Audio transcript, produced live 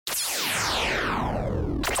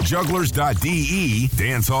Jugglers.de,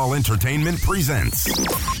 Dancehall Entertainment presents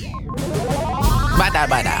Badda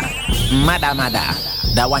Badda, Mada Mada,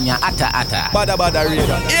 the one ya ata. Badda Badda radio.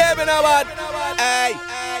 Yeah, me no bad. Hey.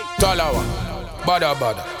 Talawa. Badda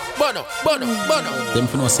Badda. Bono. Them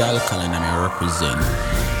for no say alkaline and I represent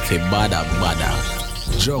for Badda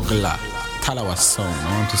Badda, Juggler, Talawa song,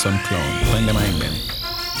 I want to some clown, find them in them.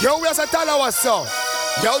 Yo, we are a Talawa song.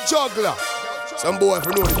 Yo, Juggler. Some boy if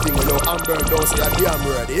you know the thing, you know Amber don't say a damn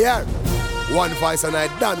word. Yeah. One voice and I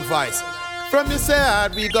done voice. From you say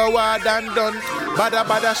hard, we go hard and done. Badda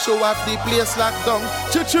Badda show off the place locked down.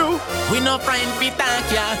 Choo-choo. We no friend fi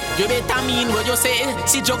thank ya. You better mean what you say.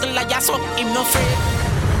 See Juggler ya so him no afraid.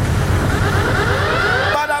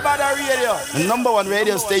 Badda Badda radio, the number one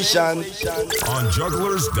radio station on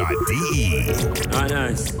Jugglers.de.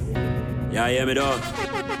 Nice. Yeah, hear me dog.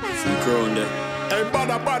 See crown there. Hey,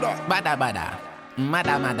 Badda Badda. Badda Badda,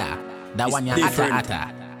 Mada Mada, the one ya different.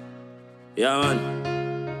 ata. Yeah, man.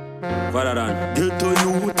 What a done? Get to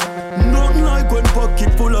youth, nothing like when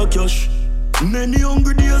pocket full of cash. Many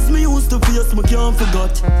hungry days me used to face, me can't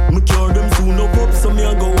forget. Me carry them soon up, so me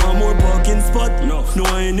a go one more parking spot. No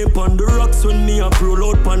I ain't up on the rocks when me a roll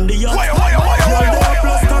out on the yacht. All the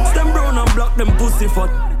plus tax them brown and black, them pussy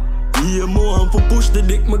fat. Yeah, more and for push the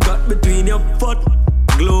dick me got between your foot.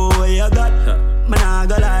 Glow where you got, man I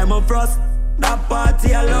go lie, my frost. That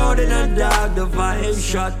party allowed in a dog, the vibe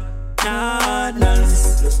shot.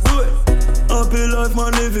 Nice. Let's do it. Happy life,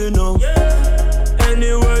 man, living now. Yeah.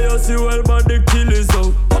 Anywhere you see, well, but the kill is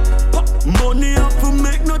out. Money up to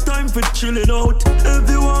make no time for chilling out. If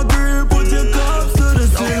you agree, put your cups to the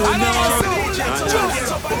ceiling now.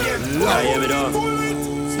 Yeah, hear me dog.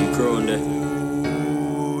 See crown there.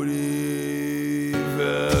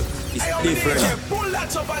 It's different.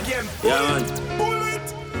 Yeah, man.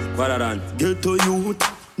 What a done? Get to youth,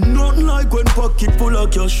 nothing like when pocket full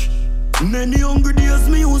of cash. Many hungry days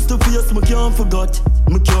me used to face, me can't forget.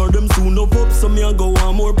 Me carry them soon up, so me a go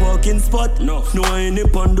one more parking spot. No I ain't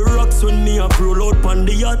up on the rocks when me a roll out on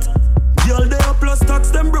the yacht. Girl they a plus tax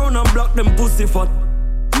them brown and black, them pussy fat.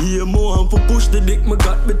 Yeah, more and for push the dick me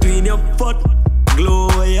got between your foot. Glow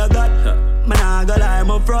where you got, man I go lie,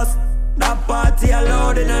 my frost. That party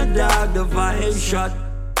allowed in a dog, the vibe shot.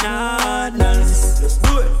 Nice. Let's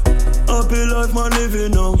do it. Happy life, man,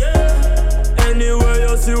 living now. Yeah. Anywhere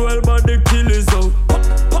you see, well, but the kill is out.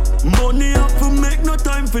 Money up to make no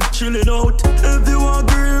time for chilling out. If you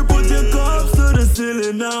agree, put your cups to the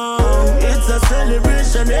ceiling now. It's a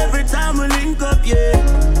celebration every time we link up, yeah.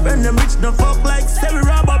 When them rich no fuck like Semi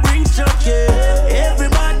Robber bring chuck, yeah.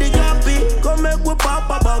 Everybody happy, come make we pop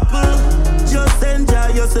a buckle. Just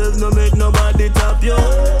enjoy yourself, no make nobody tap you.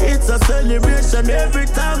 It's a celebration every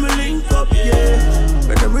time we link up, yeah.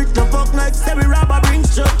 When them rich no fuck like Semi Robber bring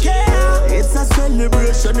chuck, yeah. It's a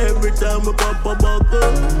celebration every time we pop a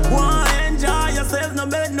buckle. Wanna enjoy yourself, no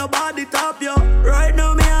make nobody top you. Right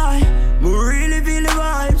now me high, me really feel the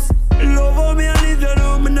vibes. Love how me a live, you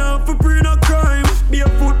know me not for pre no crime. Be a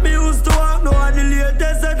foot me used to walk, no I the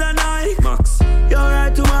latest at the night. Max, you're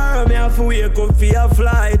right tomorrow, me have to wake up for your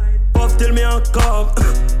flight. Puff till me a come,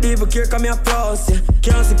 even care come me a floss, yeah.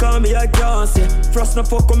 Can't see call me a gas, yeah. Frost no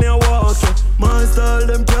fuck when me a walk, yeah. My style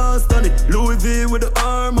them can't stand it. Louis V with the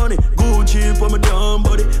harmony, Gucci for my damn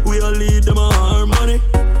body. We all lead them a harmony.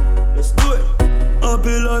 Let's do it.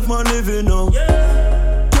 Happy life, man, living now.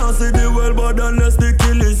 Yeah. Can't see the world, but unless the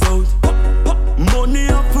kill is out. Money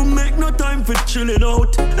up to make no time for chilling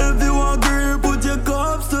out. If you agree, put your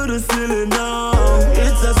cups to the ceiling now.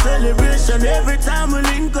 It's a celebration every time we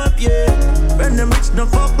link up, yeah. When them rich no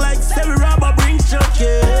fuck like Semi Robber bring chuck,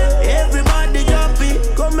 yeah. Everybody happy,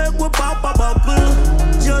 come make we pop a buckle.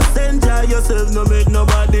 Just enjoy yourself, no make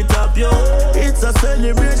nobody tap you. It's a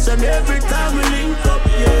celebration every time we link up,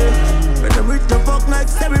 yeah. When them rich no fuck like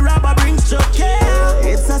Semi Robber bring chuck, yeah.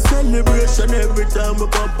 It's a celebration every time we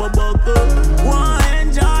pop a buckle. Wanna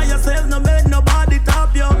enjoy yourself, no make nobody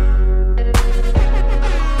tap you.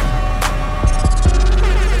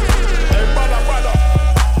 Hey, Badda Badda.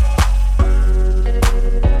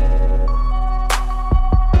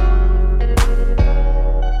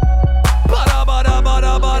 Badda Badda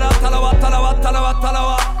Badda Badda.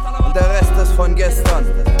 Talawa. Der Rest ist von gestern.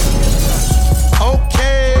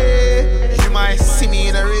 Okay, you might see me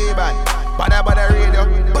in a Ray-Ban. Badda Badda radio,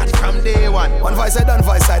 but from day one. One voice I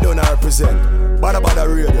don't represent. Badda Badda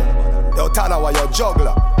radio. Yo, Talawa, yo,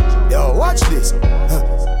 Juggler. Yo, watch this.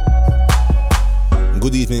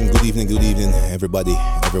 Good evening, everybody,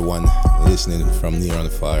 everyone listening from near and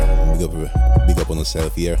far. Big up on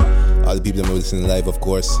yourself here. All the people that are listening live, of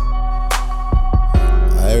course.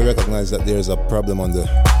 I recognize that there's a problem on the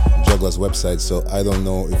Juggler's website, so I don't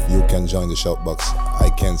know if you can join the shoutbox. I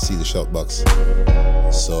can't see the shoutbox,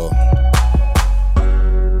 so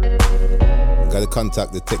gotta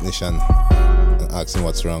contact the technician and ask him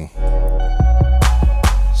what's wrong.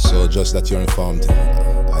 So just that you're informed,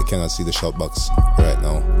 I cannot see the shoutbox right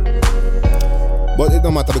now. But it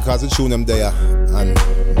don't matter because the tune them there and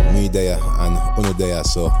me there and Uno there,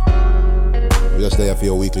 so we're just there for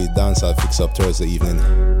your weekly Dancehall fix up Thursday evening.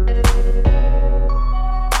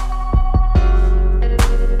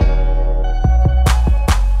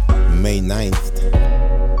 May 9th,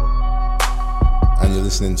 and you're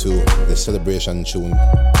listening to the celebration tune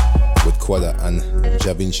with Quada and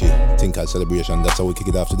Ja Vinci, Think Called Celebration. That's how we kick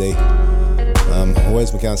it off today. What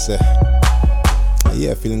else we can say?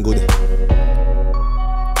 Yeah, feeling good.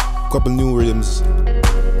 Couple new rhythms,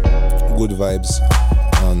 good vibes.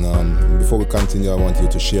 And before we continue, I want you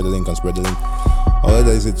to share the link and spread the link.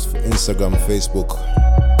 Whether is it Instagram, Facebook,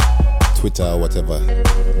 Twitter, whatever,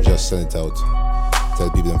 just send it out. Tell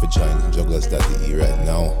people to join Jugglers.de right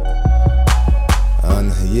now.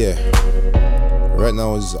 And yeah, right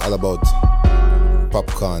now is all about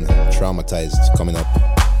Popcorn, Traumatized, coming up.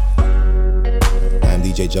 I'm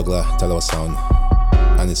DJ Juggler, Talawa Sound,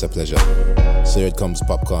 and it's a pleasure. So here it comes,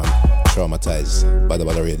 Popcorn, Traumatized, Badda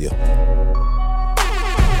Badda Radio.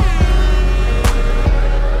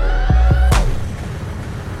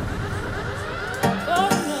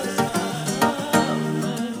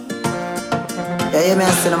 Yeah,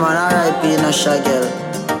 man, cinnamon, R.I.P. no shaggy.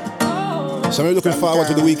 So we're looking forward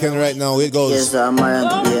to the weekend right now. Here it goes. Yes, I'm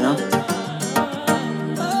around, you know.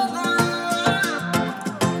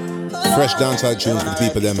 Fresh dancehall tunes for the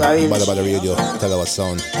people them. Badda Badda Radio, Talawa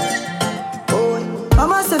Sound.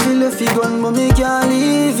 Mama say feel the figure, but me can't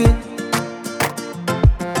leave it.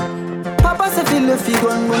 Papa say feel the figure,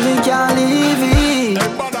 but me can't leave it.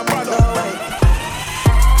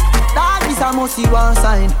 That is a must see one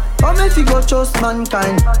sign. But me figure trust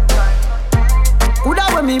mankind. Coulda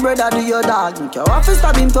when me brother do your dog, me care what fi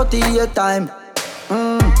stab him 38 times.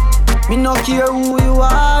 Me no care who you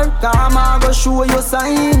are, cause I go show you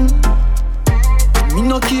sign. Me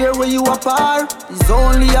no care where you apart, it's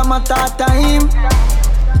only a matter of time.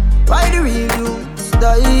 Why the real youths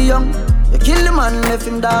die young? You kill the man, left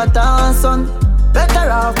him daughter and son.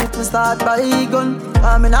 Better off if me start by gun,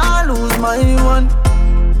 I mean I lose my one.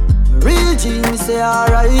 Real G, me say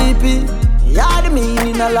R.I.P. Yeah, the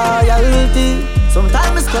meaning of loyalty.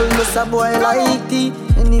 Sometimes I call us a boy like tea.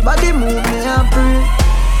 Anybody move me and pray.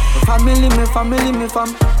 My family, my family, my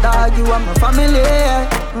fam. Dog, you are my family.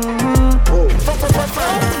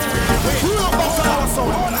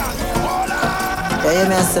 Yeah,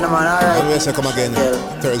 man, cinnamon, alright. Always come again.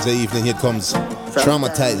 Thursday evening, here comes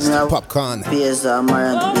Traumatized, Popcorn. P.S.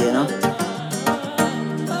 Marant, you know.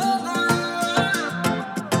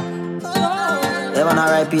 Yeah, man,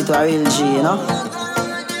 R.I.P. to a real G, you know.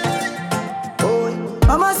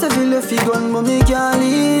 Mama say feel the figure, but me can't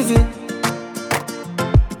leave it.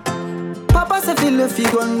 Papa say feel the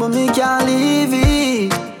figure, but me can't leave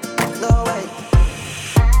it. No way.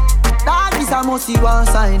 That is a must see one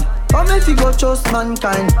sign. But me figure trust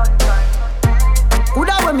mankind.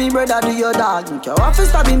 Coulda when me brother do your dog, me care what fi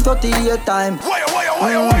stab him 38 times.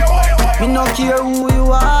 Me no care who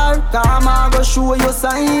you are, cause I go show you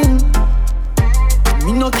sign.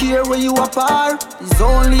 Me no care where you apart, it's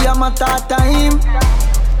only a matter of time.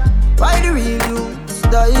 Why the real youths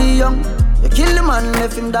die young? You kill the man,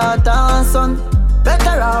 left him daughter and son.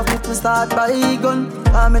 Better off if me start by gun,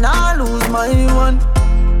 I mean I lose my one.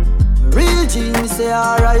 Real G, me say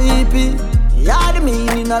R.I.P. Yeah, the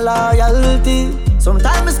meaning of loyalty.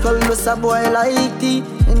 Sometimes I call us a boy like tea.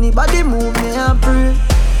 Anybody move me and pray.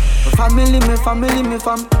 My family, my family, my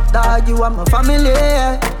fam. Dog, you are my family.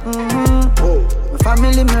 My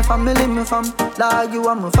family, my family, my fam. Dog, you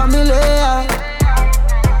are my family.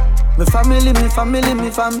 My family, my family, my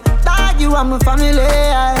fam. Dog, you are my family.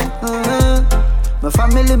 My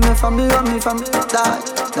family, my family, my fam. Dog,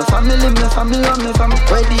 my family, my family, my fam.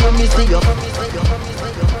 Where do you miss you?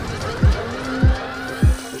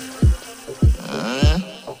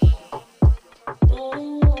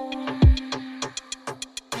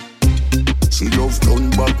 She love turn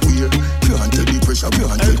back way. Can't tell the pressure,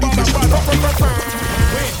 can't tell the pressure.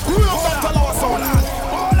 Who love that Talawa Sound?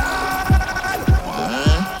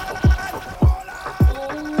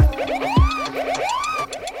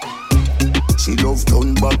 She love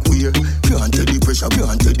turn back way. Can't tell the pressure,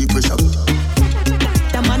 can't tell the pressure.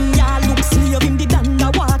 The man ya look slave in the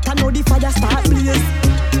underwater. Now the fire start blaze.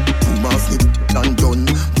 Boom off it, done done.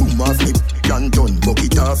 Boom off it, done done.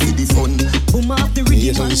 Bucket off for the fun. Boom off the rhythm.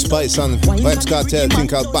 Yes, on the Spice and Vibes Cartel,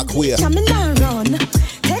 think I'll back way. Coming down run.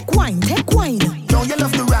 Take one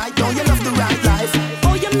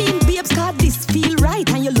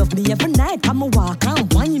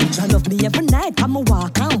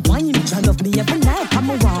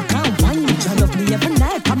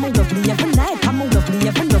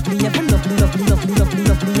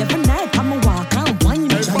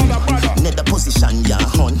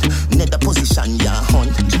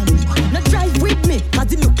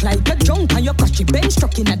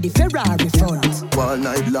all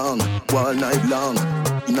night long,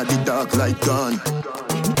 inna the dark light gone.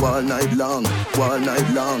 All night long,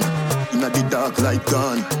 inna the dark light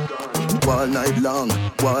gone. All night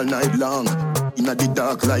long, inna the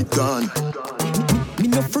dark light gone. Me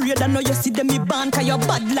no afraid I know you see them me born, cause you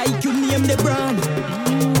bad like you name the brand.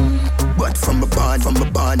 But from a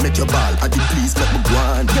barn, make your ball. I did please let me go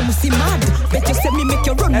on. You must see mad. Bet you say me make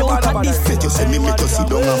you run out of this. Bet you say me make you sit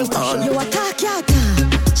down and all. You attack, you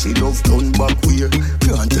attack. She love turn back way.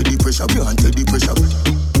 Can't tell the pressure.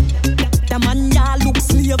 The man ya look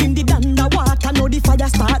slave in the underwater. Now the fire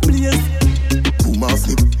start blaze. Boom off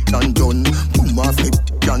flip and done. Boom off flip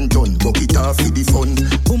and done. Bucket off for the fun.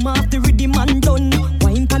 Boom off the rhythm and done.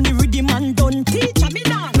 Wine pan the rhythm and done. Teacher me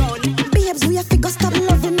down run. Babes, we have to go stop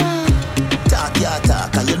loving her.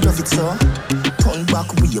 Talk, and you love it so. Turn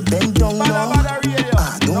back with your bend down now.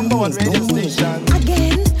 Don't move.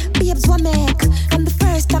 Again, babes, what make? From the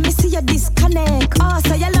first time I see you disconnect. Oh,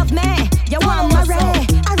 so you love me, you want my ray.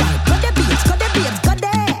 Alright, go the babes, go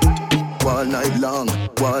there. All night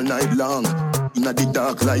long, inna the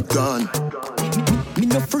dark light gone. Me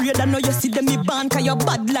no afraid I know you see them me born, cause you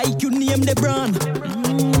bad like you name the brand.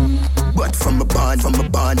 But from a barn,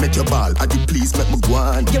 make your ball. I did please make me go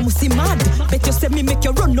on. You must see mad. Bet you say me make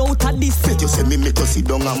you run out of this. Bet you say me make you sit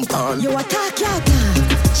down and all. You attack, you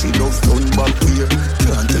attack. She love turn back way.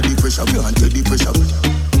 Can't tell the pressure.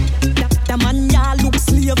 The man ya look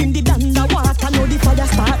slave in the underwater. Now the fire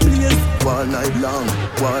start blaze. All night long,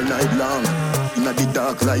 inna the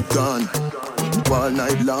dark light gone. All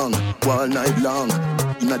night long,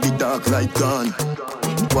 inna the dark light gone.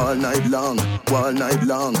 All night long,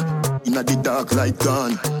 inna the dark light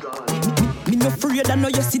gone. Me no afraid I know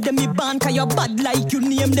you see them me born, cause you bad like you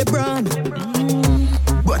name the brand.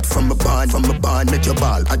 But from a barn, make your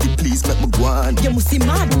ball. I did please make me go on. You must see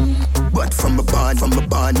mad. But from a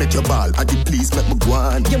barn, make your ball. I did please make me go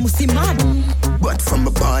on. You must see mad. But from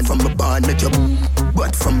a barn, make your.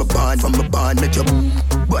 But from a barn, make your.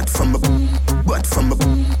 But from a.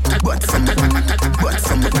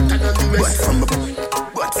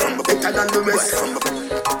 Better than the rest.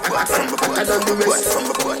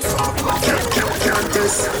 Can't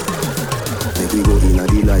test. Make we go in a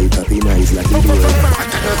the light, happy nice like it was.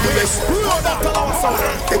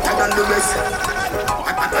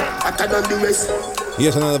 Better than the rest.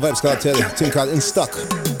 Here's another Vibes Cartel, thing called In Stock.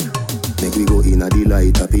 Make we go in a the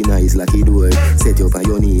light, happy nice like it was. Set you up on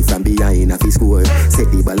your knee from behind a fi score.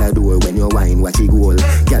 Set the ball a door when you wine, watch it goal.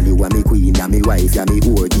 Girl, you are me queen, and me wife, you me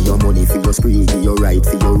whore. Give your money for your spree, give your right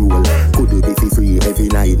for your rule. Could do be free every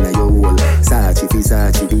night na your whole. Sachi fi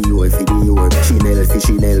Sachi, Dior fi Dior. Chanel fi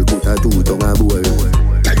Chanel, put a two tongue a bowl.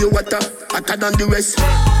 Tell you what, hotter than the rest.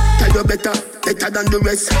 Tell you better than the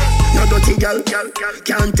rest. No dirty girl,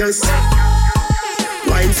 can't test.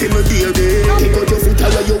 Wine for me baby. Kick out your foot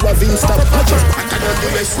away, you have in stop. Hotter than the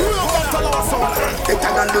rest.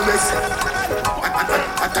 Better than the rest.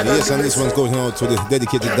 Yes, and this one's going out to the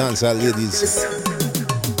dedicated dancehall ladies.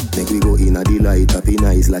 Make we go in a the light, happy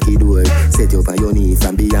nice like it door. Set you up on your knee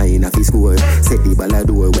from behind a fi score. Set the ball a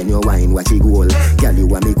door when you wine, watch it goal. Girl, you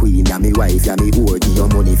are me queen, and me wife, you me whore. Give your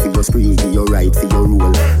money for your spree, give your right for your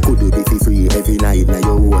rule. Could do be free every night na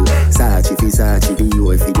your whole. Sachi fi Sachi,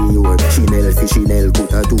 Dior fi Dior. Chanel fi Chanel,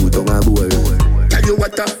 put a two tongue a bowl. Tell you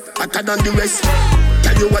what, hotter than the rest.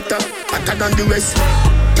 Tell you what, hotter than the rest.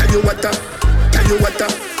 Tell you what, hotter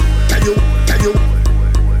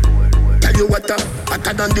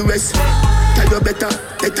than the rest. Tell you better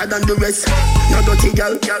than the rest. No dirty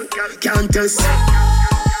girl, can't test.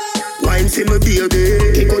 Wine for me baby.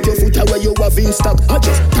 Kick out your foot away, you have in stock. I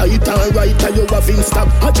just tight and right, tell you have in stock.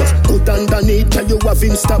 I just put underneath, tell you have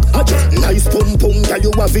in stock. I just nice pum tell you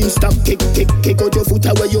have in stock. Kick out your foot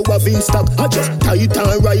away, you have in stock. I just tight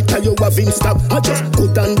and right, tell you have in stock. I just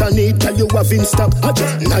put underneath, tell you have in stock. I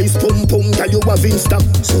just nice pum tell you have in stock.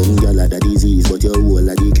 Some girl had a disease, but your whole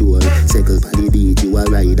a the cure. Circle for the beat, you a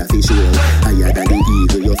ride a fish roll. Higher than the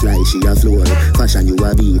eagle, you fly, she a floor. Fashion you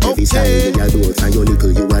a beat, every style you a do. From your little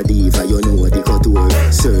you a diva. You know the couture.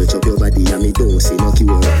 Search up your body and me don't see no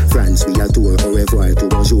cure. France we a tour, au revoir to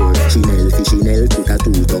bonjour. Chanel fi Chanel, put a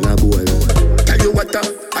two tongue a bowl. Tell you what,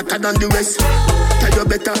 hotter than the rest. Tell you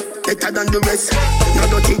better than the rest. No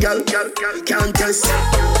dirty girl, can't test.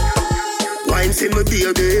 Wine for me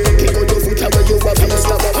baby. Kick out your foot away, you have in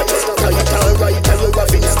stop. I just tight and right, tell you have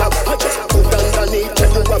in stop. I just put underneath, tell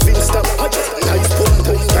you have in stop. I just nice pum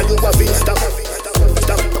tell you have in stop.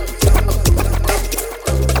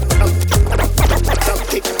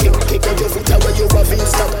 Kick out your foot away, you have in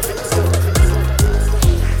stop.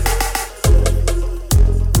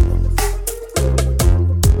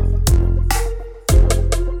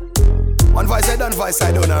 my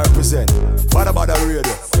side don't represent. What about the radio?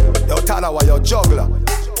 Yo, Talawa, yo, juggler.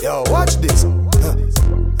 Yo, watch this.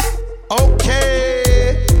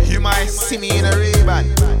 Okay, you might see me in a Ray-Ban.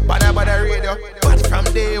 Badda radio, but from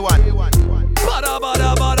day one. Badda,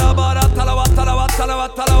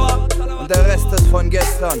 talawa. The rest is fun,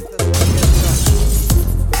 guest done.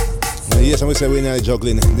 Yes, and we say we're now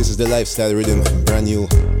juggling. This is the lifestyle rhythm, brand new,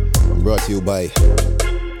 brought to you by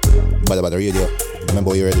Badda Radio.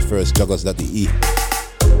 Remember, you're ready first, juggles.de.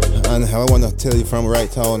 And I want to tell you from right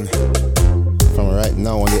now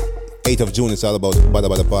on the 8th of June, it's all about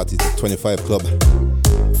Badda Party 25 Club.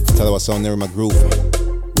 Talawa Sound, near my groove.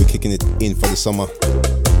 We're kicking it in for the summer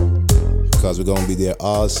because we're going to be there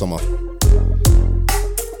all summer.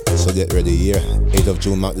 So get ready here. 8th of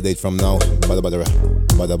June, mark the date from now.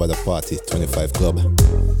 Badda Party 25 Club.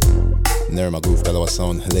 Near my groove, Talawa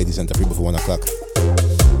Sound. Ladies enter free before 1 o'clock.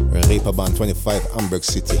 Reeperbahn 25, Hamburg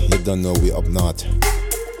City. You don't know we up north.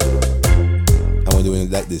 And we're doing it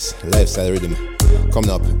like this. Lifestyle rhythm. Coming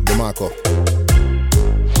up, DeMarco,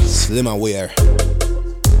 Slim and Wear.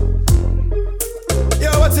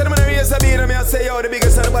 Yo, what's it, man? I say, yo, the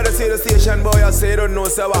biggest anybody say the station, boy. I say, you don't know,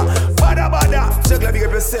 so what? Badda. Check like big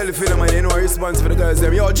up yourself, you know, man. You know, response for the girls,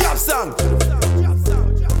 them. Yo, drop song.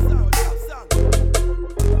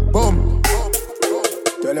 Boom.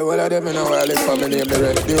 Tell you what I them, you know, where I live for me, name the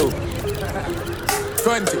rest, you.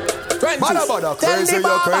 20. Badda, crazy,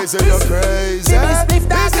 you're crazy. These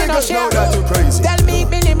niggas know that you're crazy. Tell me,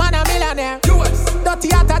 Billy man, a millionaire. Dirty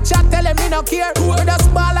at a chat, tell him me no care. We just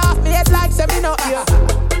ball off me head like say me no ear.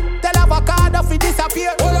 Tell avocado fi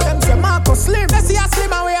disappear. Them say Marco Slim, they see a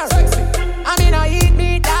Slim and wear. I mean I eat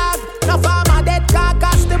me dog. No farmer dead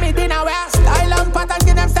carcass to me dinner wear. Style and pattern,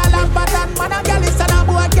 give them style and pattern. Man a girl is and a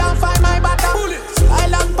boy can't find my bottom. Style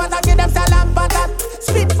and pattern, give them style and pattern.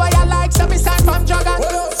 Spit fire like some sign from Dragon.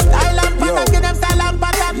 Style and pattern, give them style and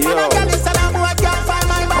pattern. Man a girl is and a boy can't find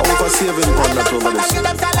my bottom. How over saving on that over this? You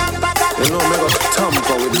know me got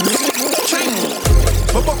tamper with it.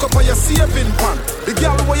 My buck up on your saving pan. The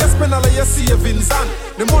girl where you spend all of your savings on.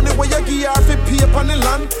 The money where you give her for pay on the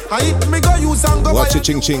land. I eat me go use and go watch it,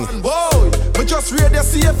 ching ching. Boy, me just read your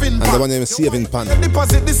saving pan. And the one name is saving pan.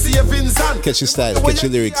 Deposit the savings on. Catch your style, catch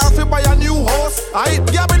your lyrics. You buy a new house. I eat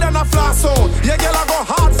gabby than a flash out. Your girl I go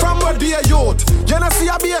hard from where they are youth. You know see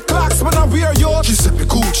I be a clocks when I wear youth. She said me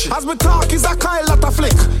Gucci. As me talk is a Kyle at a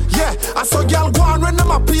flick. Yeah, I saw girl go on when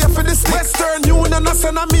them a pay for the stick. Western Union I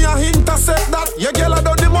send a me a intercept that. Your girl I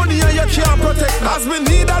done the money and you can't protect that. As me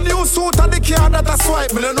need a new suit and the car that I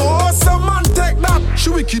swipe. Me don't know how some man take that. She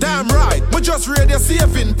wicked. Damn right. We just read your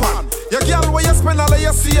saving pan. Your girl where you spend all of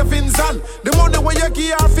your savings on. The money where you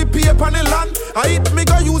give her for pay on the land. I eat me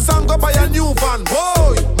go use and go buy a new van.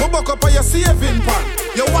 Boy, we buck up on your saving pan.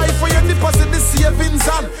 Your wife where you deposit the savings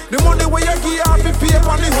on. The money where you give her for pay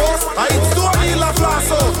on the house. I eat store meal a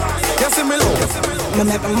flash out. You see me low. Me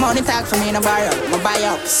make my money talk for me no borrow. Me buy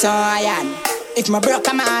up so I am. If my broke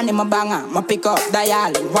a man in my banger, my pick up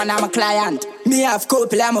dial, one of my client. Me have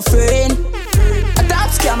couple, I'm a friend. A top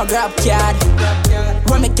scam, a grab card.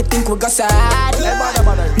 What make you think we got sad?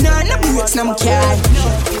 No bricks, no card.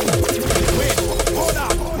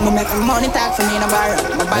 Me make my money talk for me no borrow.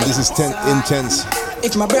 And this is intense.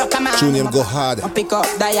 If my broke a man, tune him go hard. My pick up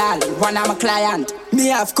dial, one of my client. Me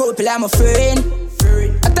have couple, I'm a friend.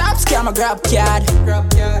 A top scam, a grab card.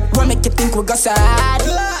 What make you think we got sad?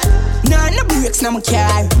 No bricks, no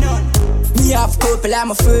car. Me have couple,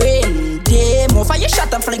 I'm a friend. Damn, off you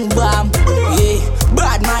shot and fling bomb. Yeah,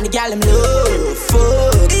 bad man, the gal him love.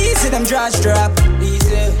 Fuck, easy them draws drop.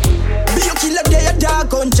 Easy. Be you kill up there, your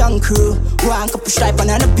dog on junk crew. One cup of stripe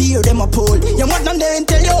and a beer, them a pull. You want them there and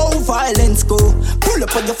tell you how violence go. Pull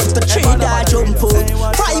up on your foot to trade that jump out.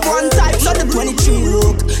 5-1 types on the 23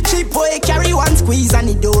 look. Cheap boy carry one squeeze and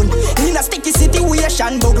it done. In a sticky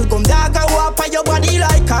situation, bubble gum dog go up on your body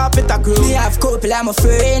like carpet a grow. Me have couple, I'm a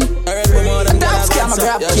friend. A top scam, a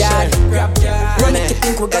grab card. Run make you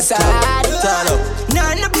think we got sad.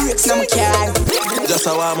 No bricks, no car. Just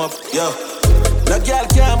a warm up, yo. No girl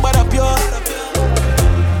can't bad up, yo.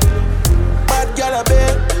 Bad girl a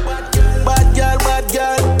bit. Bad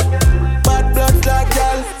girl. Bad blood clot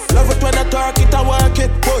girl. Love it when I talk it and work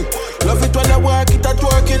it, boy. Love it when I work it and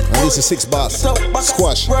twerk it. And this is 6 bars. So,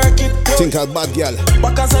 squash. Work it, think called bad girl.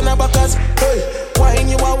 Backers and a backers, hey. Wine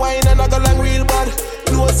you a wine and I go long real bad.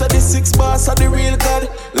 Close the 6 bars of the real god.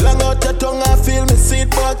 Long out your tongue I feel me seat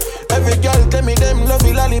back. Every girl tell me them love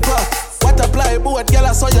you lollipop. What apply boat, girl,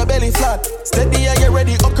 I saw your belly flat. Steady and you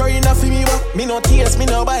ready, occurring a me back. Me no taste, me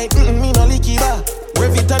no bite, me no licky back.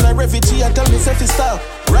 Rev it and a refugee and tell me selfie style.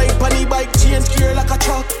 Ride on the bike, change gear like a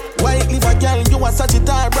truck. White liver girl, you a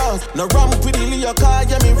Sagittarius. No ramp with the Leo car,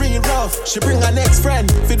 yeah, me real rough. She bring her next friend,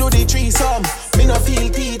 fi do the threesome. Me no feel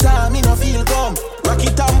Peter, me no feel gum. Rock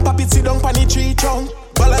it and pop it, sit down pan the tree trunk.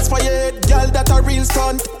 Balance for your head, girl, that a real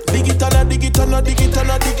stunt. Dig it on a dig it on a dig it on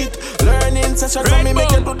a dig it. Learning session for me,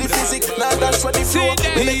 make it do the physics. Now dash for the flow,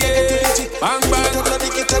 me make it to the chick. Bang bang,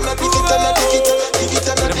 dig it on a dig it on a dig it. Dig it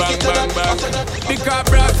on a dig it on a. Because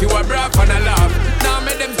braff, you a braff and a laugh. Now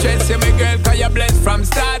make them stress you, me girl, cause you blessed from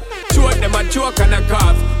start. Choke them a choke and a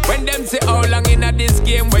cough. When them say how long in a this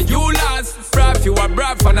game where you lost. Braff, you a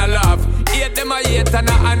braff and a laugh. Hate them a hate and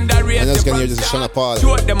a underrate. And as you can hear, this is Shana Paul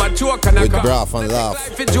choke them a choke and a with cough. braff and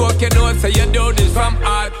laugh. If you joke, you know, so you do this from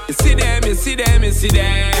art. You see them, you see them, you see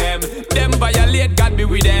them. Them violate, God be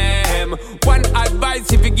with them. One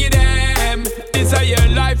advice if you give them. This is your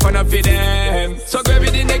life and I feed them. So grab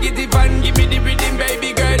the negative and give me the rhythm,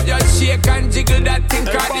 baby girl. Just shake and jiggle that thing.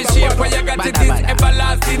 Cause the shape where you got it is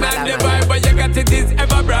everlasting. And the vibe where you got it is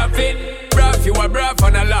ever braffing. Braff, you a braff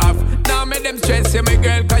and a laugh. Now make them stress you, my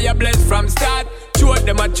girl, cause you're blessed from start. Choke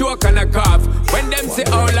them a choke and a cough. When them say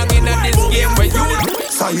how long in a this game where you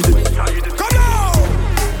side. Come on!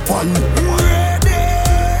 One ready.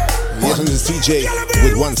 Yes, and this is TJ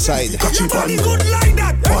with one side. Catch it on. Good like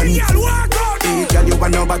that. One. Hey, girl, you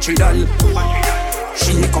want no battery doll.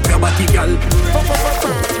 Shake up your body, girl.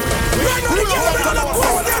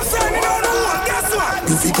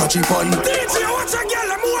 You fi catch it on. DJ, watch a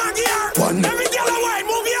girl, I'm one gear. One. Every girl a white,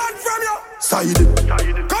 move your hand from your side.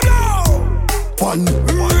 Come on. One.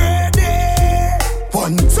 Ready.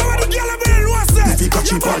 One. So when the girl a been what's that? You fi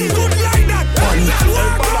catch it on. Good like that. One.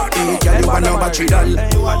 Hey, girl, you want no battery doll.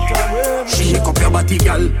 Shake up your body,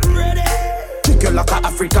 girl. Kick you like a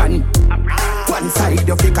African. One side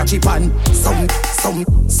you fi catch it on.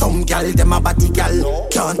 Some gal them a body gal.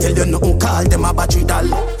 Can't tell you nothing, call them a battery doll.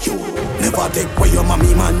 You never take where your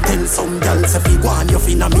mommy man tell some gal say fi go on you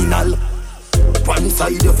phenomenal. One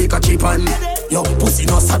side you fi catch it on. Your pussy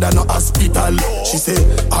no sad and no hospital. She say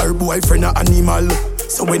her boyfriend a animal.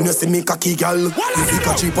 So when you see me cocky gal, you fi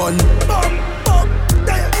catch it on.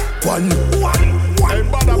 One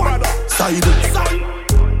side.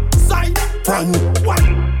 One.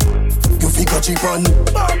 You fi catch it on.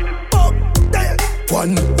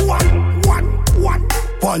 One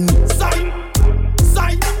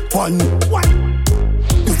side. One.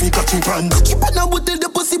 You fi catch it on. Catch it on and put the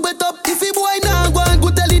pussy wet up. If you boy now go and go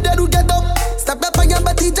tell it that you get up. Step up on your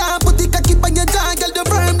body jaw, put the cocky on your jaw. Girl the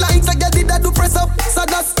firm lines, I get it that you press up. So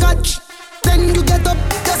just catch, then you get up.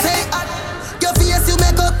 Just say your face you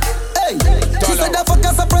make up. Hey, she said the fuck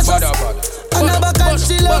is so precious. And I back and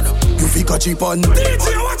she love. You fi catch it on.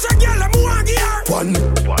 DJ, watch a girl, I'm one gear. One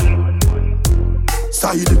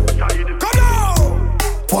side. Come on.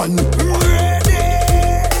 One. Ready.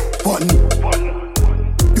 One.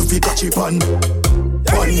 You fi catch it on.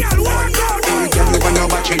 One. Hey, girl, you wanna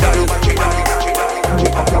watch it down.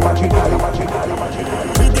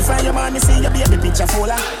 Find your man, me see your baby picture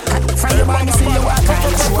fuller. Find your man, me see your walk on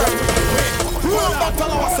your shoulder.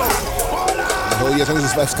 Oh yes, and this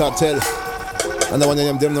is Vibes Cartel. And the one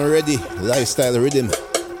of them not ready. Lifestyle rhythm.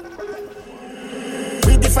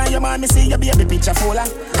 Find your man, me see your baby picture fuller.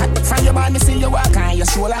 Find your man, me see your walk on your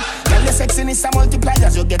shoulder. Girl, your sexiness a multiply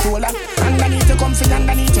as you get older. Underneath you come see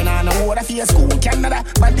underneath you now no water for your school Canada.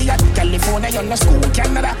 Body at California, you're no school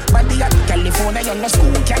Canada. Body at California, you're no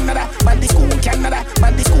school Canada. Body school Canada.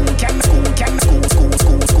 Body school Canada.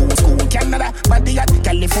 School Canada. Body at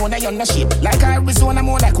California, you're no shit. Like Arizona,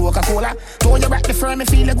 more like Coca-Cola. Throw you back the firm, me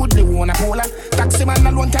feel a good, they wanna polar. Taxi man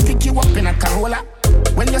alone can pick you up in a Corolla.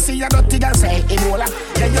 When you see a dirty girl say Ebola.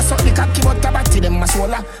 Yeah, you suck the cocky but the body them a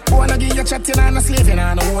sola. Wanna give you chatting and a slaving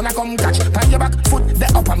and a wanna come catch. Pan your back foot, the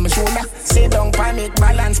up on my shoulder. Sit down pan it,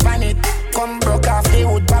 balance pan it. Come broke off the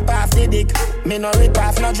wood, pop off the dick. Me no rip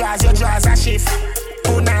off, no draws, your draws a shift.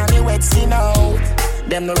 Punani wet skin out.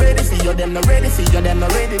 Them no ready for you, them no ready for you, them no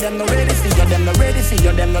ready, them no ready for you, them no ready for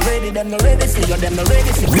you, them no ready, them no ready for you, them no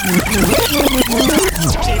ready for you.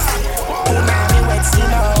 Punani wet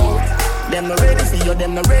skin out. Them no ready for you,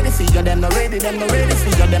 them no ready for you, them no ready, them no ready for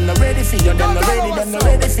you, them no ready for you, them no ready, them no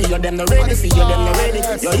ready for you, them no ready for you, them no ready.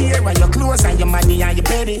 Your ear and your clothes and your money and your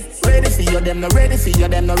petty. Ready for you, them no ready for you,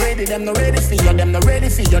 them no ready, them no ready for you, them no ready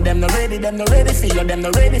for you, them no ready, them no ready for you, them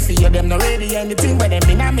no ready for you, them no ready. Anything where them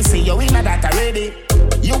in me see you in that already.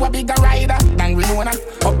 You a bigger rider than Winona.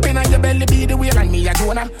 Up in on your belly be the wheel and me a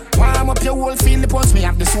Jonah. Warm up your whole feel the pulse, me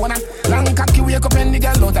have the sauna. Long cocky wake up and the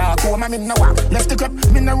girl out of a coma. Me no walk, left the crib,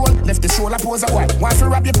 me no roll. Left the shoulder pose a white. Want to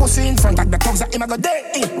rub your pussy in front of the thugs that him a go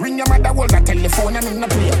day. Ring your mother, hold that telephone and me no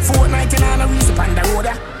play. 499 on a reason on the road.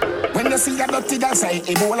 When you see a dirty girl say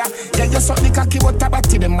Ebola, yeah, you suck the cocky but a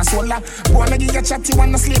batty them a swola. Wanna give you chatty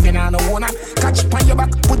when no slaving and no owner. Catch pan your back,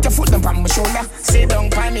 put your foot down on my shoulder. Sit down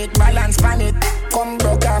pan it, balance pan it. Come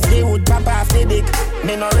broke off the wood, pop off the dick.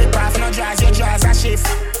 Me no rip off no jaws, your jaws a shift.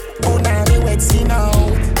 Put down the wet skin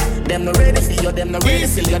out. Them no ready for you, them no ready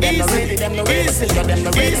for you, them no ready, them no ready for you, them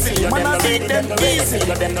no ready for you, them no ready, them no ready for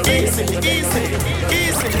you, them no ready for you, easy.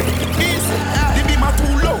 The beam a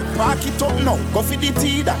too low, park it up now, go for the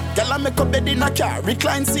teeter. Gyal a make a bed in a car,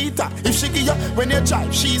 recline seater. If she give you when you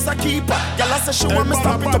drive, she's a keeper. Gyal a say she want me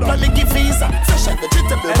stamp it up like me give visa. Fresh and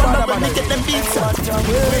vegetable, wonder when me get them pizza.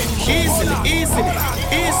 Easily.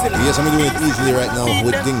 Yes, I'm doing it easily right now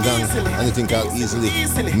with Ding Dong. Anything called easily.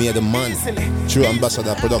 Me the man, true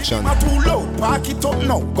ambassador production. Too low, park it up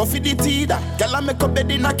now, go for the teeter. Gyal a make a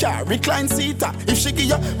bed in a car, recline seater. If she give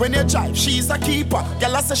you when you drive, she's a keeper.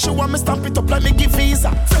 Gyal a say she want me stamp it up like me give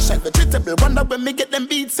visa. Fresh and vegetable, wonder when me get them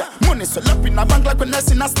beats. Money so up in a bank like when I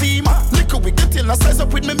see a steamer. Liquor we get till I size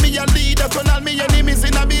up with me a leader. Turn all me enemies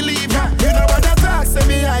in a believer. You know what I talk, say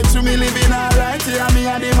me hype to me living alright. Yeah, me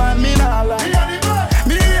a the man, me nah lie.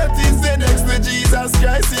 Me hate is the next to Jesus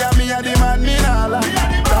Christ. Yeah, me a the man, me nah lie.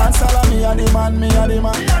 Dancehall, me a the man, me a the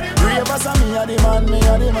man. Ravers, me a the man, me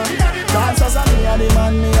a the man. Dancers, me a the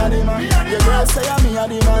man, me a the man. Your girl say me a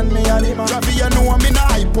the man, me a the man. Javi, you know me nah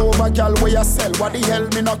hype over girl where you sell. What the hell,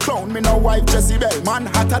 me no clown, me no wife Jezebel. Man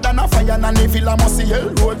hotter than a fire and the villa must see hell.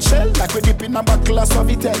 Road shell, like we dip in a buckle of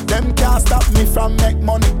Sovitel. Them can't stop me from make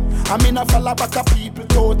money. I mean I fall back of people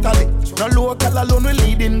totally. No local alone, we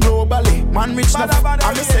leading globally. Man rich enough,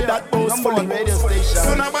 I me say that boastfully.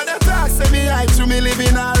 So nobody talk, say me hype to me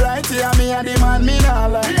living alright. Yeah, me a the man, me nah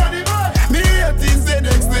lie. Me hate is the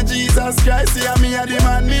next to Jesus Christ. Yeah, me a the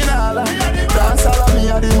man, me nah lie. Dancehall, me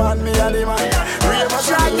a the man, me a the man. Ravers,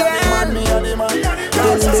 me a the man, me a the man.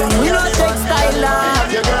 We no textile love.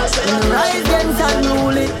 Rise against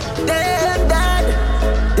unruly.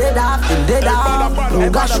 Dead off. No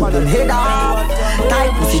gosh, shoot them head off.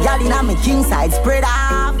 Tight pussy gal inna me king side spread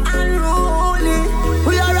off. Unruly.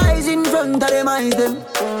 We are rising front of them eyes them.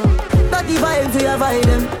 Dirty vibes we avoid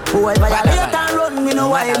them. Boy violate and run me no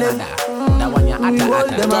while them. We hold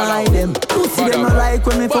them and hide them. Pussy them a like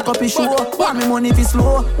when me fuck up his show. Want me money fi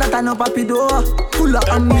slow, not a no papi door. Full of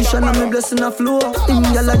ambition and me blessing a flow. Him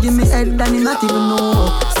gyal a give me head and he not even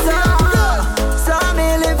know. So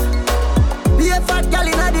me live. Be a fat gyal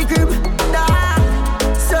inna the crib.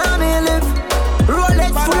 So me live.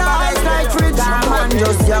 Rolex full of ice like fridge. Man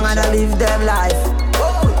just young and I live them life.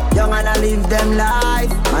 Young and I live them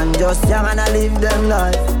life. Man just young and I live them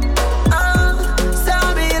life. So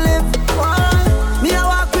me live. Me a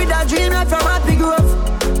walk with a dream like from Happy Grove.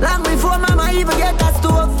 Long before mama even get a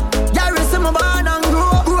stove. Garrison my born and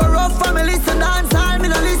grow rough family listen dance all me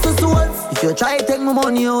no listen souls. If you try take my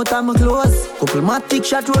money out of my clothes, couple matic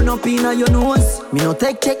shot run up in your nose. Me no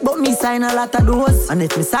take check but me sign a lot of those. And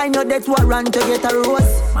if me sign your death warrant to get a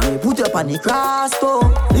rose. Man me put you up on the cross toe.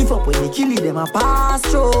 Lift up when they kill it them a pass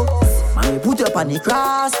through. Man me put you up on the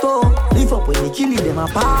cross toe. Lift up when they kill it them a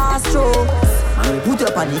pass through. Man me put you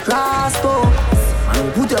up on the cross toe. Man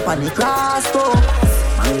me put you up on the cross toe.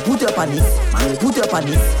 Man me put you up on the. Man me put you up on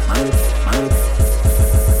the.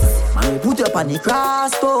 Man me put you up on the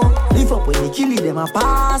cross toe. Lift up when they kill it them a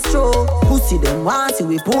pass through. Pussy them want see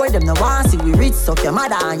we poor them no want see we rich. Suck your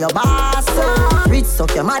mother and your boss. Rich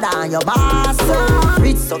suck your mother and your boss.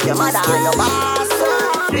 Rich suck your mother and your boss.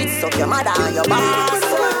 Rich suck your mother and your boss.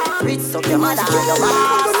 Rich suck your mother and your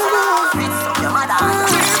boss.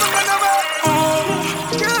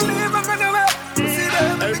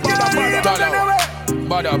 Rich suck your mother and your boss.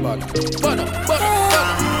 Badda.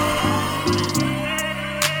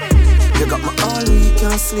 You got my all week,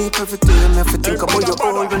 can't sleep every day. Me have to think about you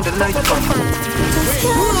all when the night comes.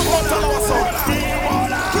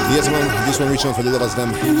 Yes man, this one reaching out for the lovers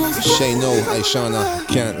them. Shay No, Aishana,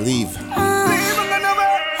 Can't Leave.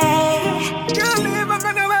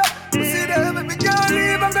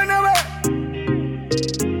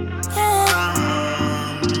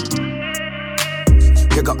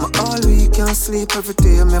 You got my all week, can't sleep every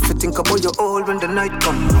day. Me have to think about you all when the night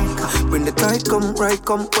come. When the tide come, right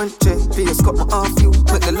come, when JPS got my off you,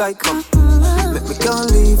 make the light come. Make me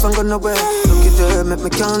can't leave, I'm gonna wear. Look at there, make me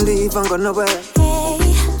can't leave, I'm gonna wear.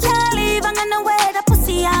 Can't leave, I'm gonna wear. That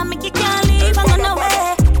pussy, I make you can't leave, I'm gonna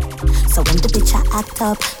wear. So when the bitch I act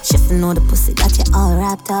up, she know the pussy that you all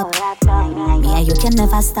wrapped up. Me and you can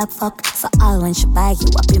never stop fuck. So all when she buy you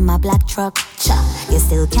up in my black truck. Cha, you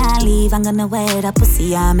still can't leave, I'm gonna wear. That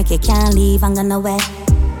pussy I make you can't leave, I'm gonna wear.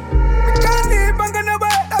 Can't leave, I'm gonna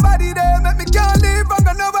wear. Nobody there, make me can't leave, I'm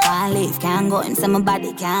gonna wear. Can't leave, can't go. Him say my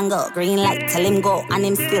body can't go. Green light, tell him go, and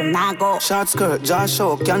him still not go. Short skirt, jaw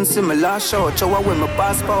show, can't see me last show. Chow with my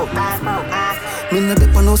passport. Me no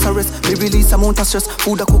dip on house arrest. Me release amount of stress.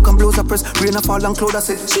 Food a cook and blows a press. Rain a fall and cloud a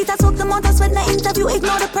set. She ta talk the amount of sweat, the interview,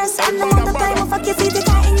 ignore the press. And the amount of time I fuck you see, they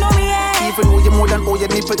can't ignore me, yeah. Even know you more than all your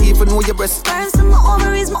nipple, even know your breast. Burns to my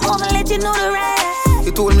ovaries, my over, let you know the rest.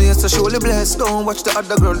 You told me it's a surely blessed. Don't watch the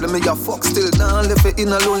other girl, let me ya fuck still down, left it in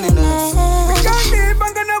a loneliness. Me can't leave,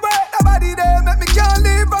 I'm gonna wait. Nobody there, make me can't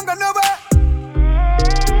leave, I'm gonna wait.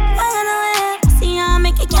 I'm gonna wait. See ya,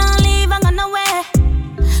 make it can't leave, I'm gonna wait.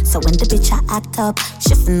 So when the bitch I act up,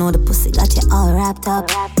 she know the pussy got you all wrapped up.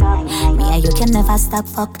 Me and you can never stop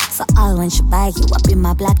fuck. So all when she buy you up in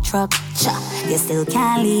my black truck. Cha, you still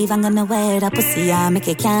can't leave, I'm gonna wear the pussy. I make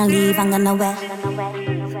it can't leave, I'm gonna wear.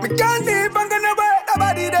 Me can't leave, I'm gonna wait.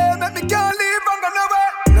 Nobody there, make me can't leave, I'm gonna wait.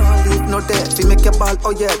 No day, fi make your ball,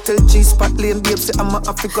 oh yeah. Till G-spot lane, babe, say I'm a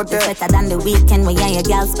Africa day. It's better than the weekend when you and your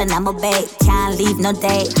girl spend on my bed. Can't leave no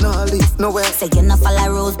day. No leave, nowhere. Say you not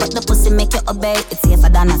follow rules, but the pussy make you obey. It's safer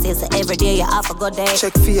than I say, so every day you have a good day.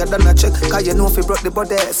 Check fear than I check, cause you know fi broke the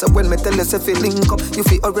body. So when me tell you say fi link up, you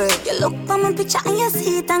fi alright. You look for my picture and you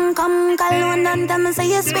see it and come. Cologne and them and say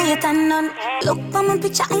you sweet and none. Look for my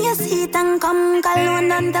picture and you see it and come.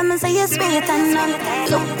 Cologne and them and say you sweet and none.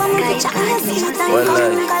 Look for my picture and you see it and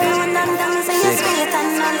come. Cologne and them and say you sweet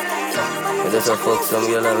and none. I just a fuck some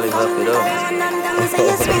girl and live happy though.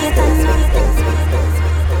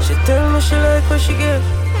 She tell me she like what she get.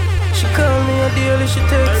 She call me a deal she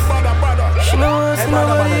takes. She know what's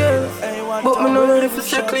nobody else, but me not ready for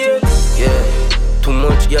second yet. Yeah, too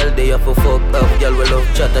much girl they have to fuck up. Girl we love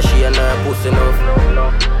chatter, she and her pussy enough.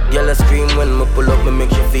 Girl I scream when me pull up, me make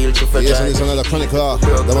she feel she fragile. Yes, and it's another chronic law.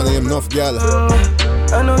 That one name enough girl.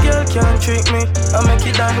 I know girl can't trick me. I make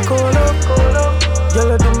it down cold up.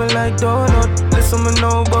 Girl I do me like donut. Listen me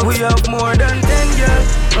now, but we have more than 10 girl.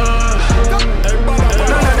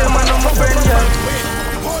 None of them are not my friend girl.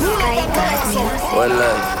 One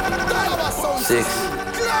life, 6.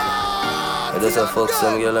 I just a fuck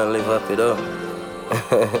some girl and live happy though.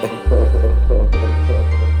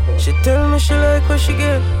 She tell me she like what she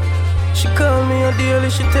get. She call me a deal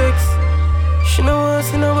she takes. She know I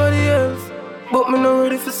see nobody else, but me not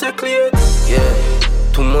ready for second yet. Yeah,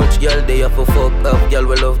 too much girl they have to fuck up. Girl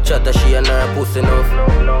we love chatter, she and her pussy enough.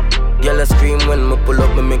 Girl I scream when me pull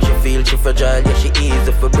up, me make she feel she fragile. Yeah, she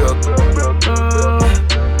easy for broke.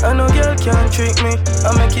 I know girl can't trick me.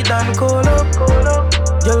 I make it down cold up.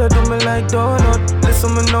 Girl I do me like donut.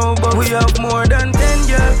 Listen me now, but we have more than 10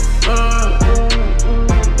 girl.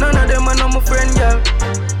 None of them are not my friend girl.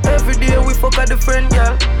 Every day we fuck a different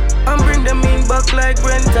girl and bring them in back like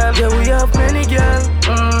rental. Yeah, we have many girl.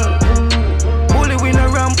 Bully we no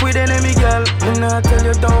ramp with enemy girl. Me not tell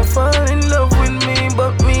you don't fall in love with me,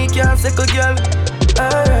 but me can't second girl.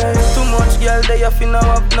 Too much girl, they have now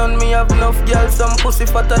have none. Me have enough girl, some pussy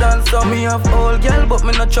fatter than some. Me have old girl, but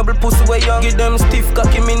me not trouble pussy way young. Give them stiff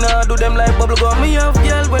cocky, me nah do them like bubble gum. Me have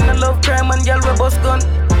girl when I love crime and girl we bust gun.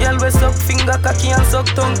 Girl we suck finger, cocky and suck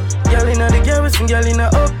tongue. Girl inna the garrison, girl inna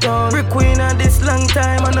uptown. Brick queen at this long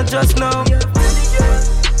time and not just now.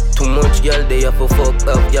 Too much girl they have to fuck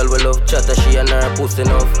up. Girl we love chatter, she and her pussy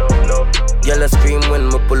enough. Girl I scream when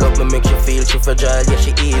me pull up, me make she feel she fragile. Yeah,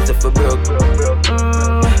 she easy for broke.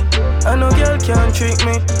 I know girl can't trick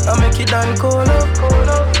me. I make it down cold up.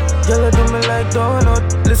 Girl I do me like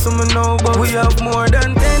donut. Listen me now, but we have more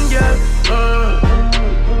than 10 girl.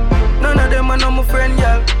 None of them are not my friend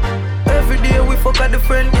girl. Every day we fuck a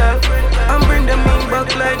different girl and bring them in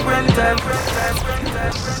back like rental.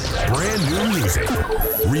 Brand new music.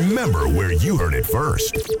 Remember where you heard it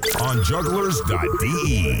first on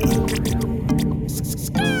jugglers.de.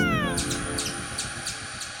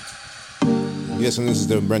 Yes, and this is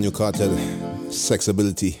the brand new cartel,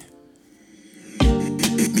 Sexability.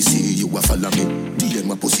 Make me see you a follow me. DM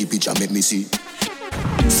my pussy picture, make me see.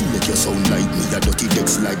 See make you sound like me, a dirty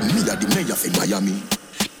decks like me, a the mayor for Miami.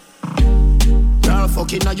 Girl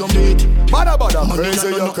fucking on your mate. Badda, crazy,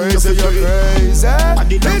 you're crazy, you're crazy.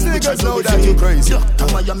 These niggas know that you're crazy. To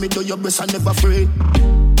Miami, do your best and never afraid.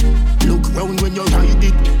 Look round when you ride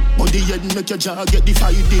it, but the head make your jaw get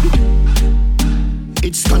divided.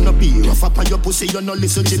 It's gonna be rough up on your pussy, you no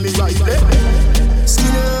listen to me right there.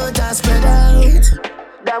 Skin out and spread out.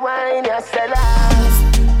 That wine you sell off.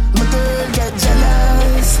 My girl get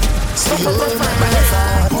jealous. So you hold my life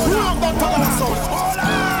up.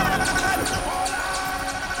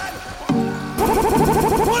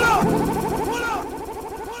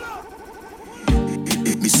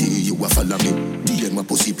 Let me see you a follow me. DM my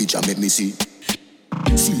pussy picture, make me see.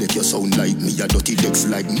 See like you sound like me, a dirty decks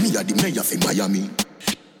like me, a the mayor for Miami.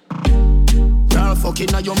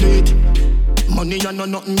 fucking on your mate. Money and no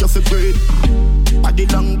nothing you fi breed. Body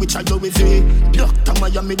language I do with it. Doctor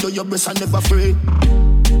Miami do your breast and never afraid.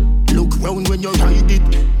 Look round when you ride it.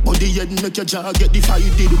 Body head make your jaw get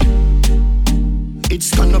divided.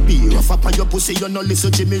 It's gonna be rough up on your pussy, you no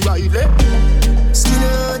listen Jimmy Riley. Skin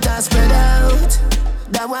out and spread out.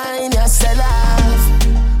 That wine you sell off.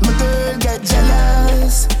 My girl get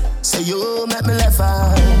jealous. Say you make me laugh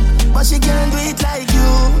out. But she can't do it like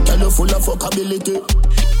you. Tell her full of fuckability.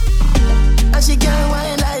 And she can't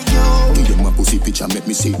wine like you. Give them my pussy picture, make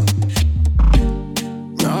me see.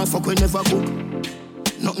 Nah, fuck we never cook.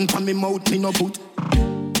 Nothing from me mouth, me no put.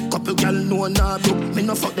 Couple gal no nah look. Me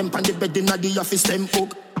no fuck them pan the bed inna the office, them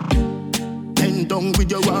cook. Bend down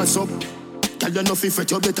with your ass up. Tell you no fi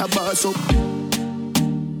fret, you better boss up.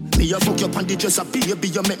 Me a fuck you pan the dress up, baby,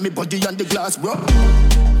 you make me body on the glass, bro.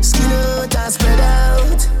 Skin out and spread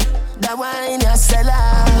out. That wine you sell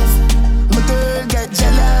off. My girl get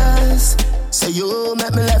jealous. Say you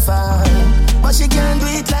make me laugh out. But she can't do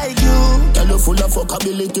it like you. Tell her full of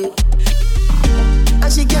fuckability.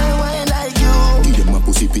 And she can't wine like you. Give them my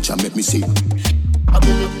pussy picture, make me see.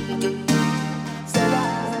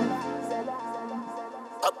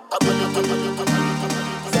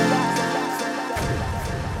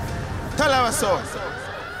 Tell her what's up.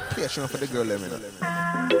 Play a song for the girl, let me know.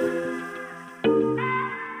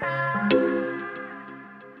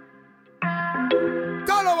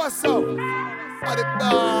 Tell her what's up. For the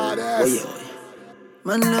baddest.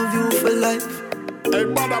 Man love you for life. Hey,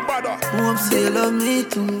 Badda. Hope say you love me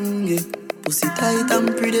too, yeah. Pussy tight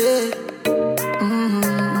and pretty.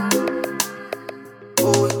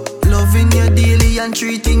 Oh, loving you daily and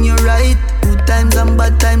treating you right. Good times and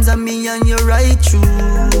bad times and me and you right true,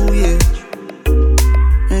 yeah.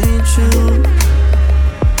 Ain't true.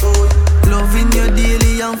 Oh, loving you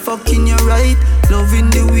daily and fucking you right. Loving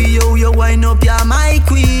the way you wind up, you're my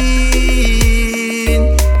queen,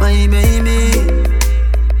 my baby.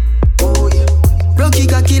 Rocky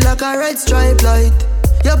cocky like a red stripe light.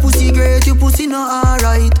 Your pussy great, your pussy not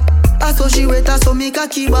alright. I saw she wet, I saw me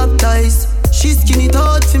cocky baptized. She skin it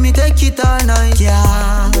out for me, take it all night.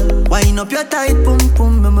 Yeah, wind up your tight pum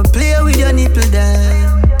pum. I'ma play with your nipple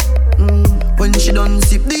then. When she done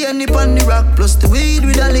sip the honey on the rock, plus the weed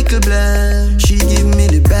with a little blend. She give me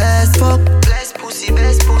the best fuck. Best pussy,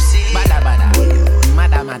 best pussy. Badda.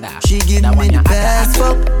 Mada. She give me the best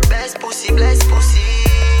fuck. Best pussy, best pussy.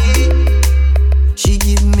 She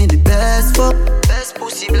give me the best fuck. Best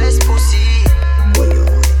pussy, blessed pussy.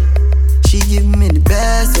 She give me the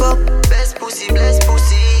best fuck. Best pussy, blessed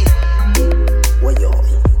pussy.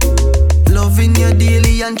 Loving you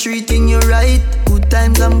daily and treating you right. Good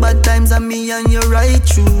times and bad times and me and you right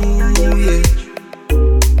true, yeah.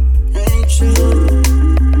 Right true.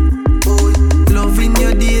 Loving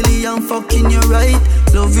you daily and fucking you right.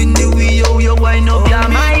 Loving the way you wind up, you're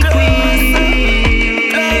my queen.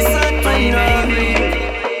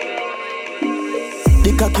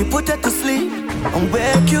 The cocky put her to sleep and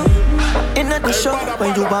wake you in the shop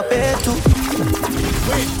when you are bed to.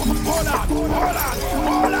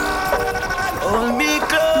 Hold me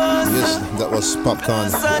close. Yes, that was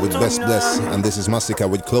Popcorn with Best Bless, and this is Massacre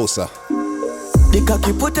with Closer. The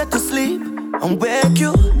cocky put her to sleep and wake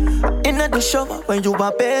you in the shower when you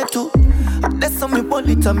are bed to. That's how me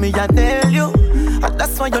bully to me, I nail you.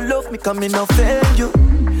 That's why you love me, come in, I'll fail you.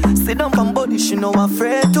 Sit down from body, she know I'm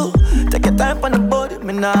afraid to. Take your time on the body,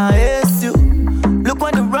 me nah ace you. Look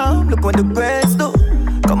on the round, look on the grades do.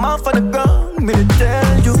 Come out for the ground, me to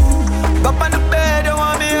tell you. Go up on the bed, you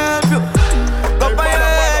want me help you. Go up on your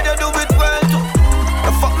head, you do it well too.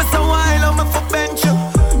 You fuck me so while, I'm for bench you.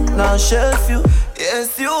 Now shelf you,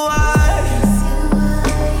 yes you are.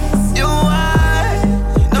 You are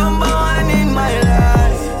number one in my life.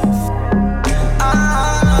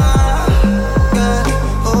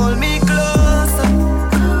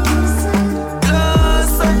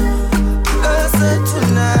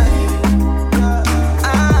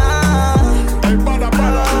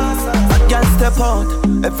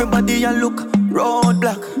 Everybody a look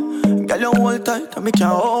roadblock. Girl you hold tight and me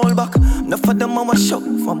can't hold back. Enough of them mama show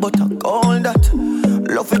for but I call that.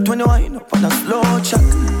 Love it when you wind up on a slow chat.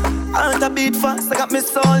 Heart a beat fast, I got me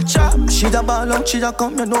soul chop. She da ball out, she da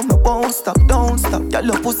come, you know me won't stop, don't stop. Girl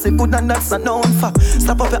your pussy good and that's a known fact.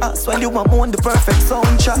 Slap up your ass while you want on the perfect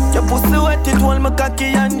soundtrack. Your pussy wet it while me cocky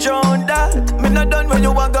and drown that. Me not done when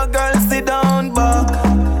you walk a girl sit down back.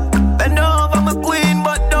 Bend over my queen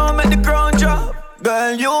but don't make the crown drop.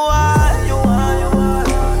 Girl, you are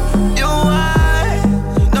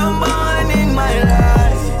number one in my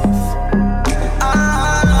life.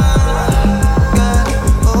 Girl,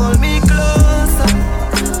 hold me closer,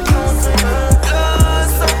 closer.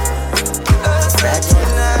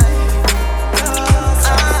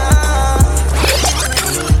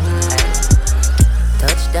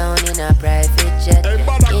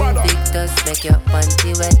 make your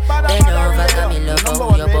panty wet. Bend over, cause me love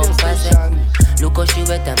how your bumper set. Look how she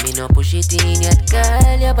wet and me no push it in yet.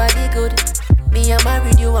 Girl, your body good. Me I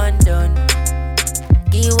married you and done.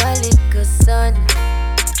 Give you a little son.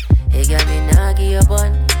 Hey girl, me nah give you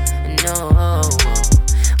bun. No.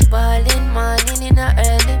 Ballin' morning in a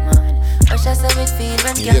early morning. Hush us how it feel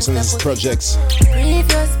when you listen to these projects.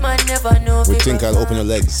 Previous man never know. We think I'll open your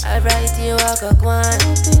legs. I write you a go one.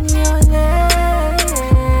 Open your legs.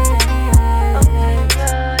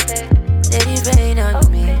 Let it rain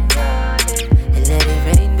on me. Let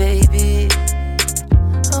it rain, baby.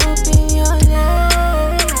 Open your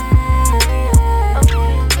legs.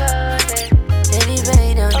 Let it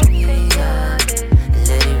rain on me.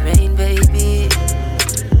 Let it rain, baby.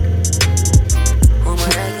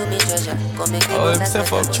 Woman, are you my treasure? Come make me oh, I'm so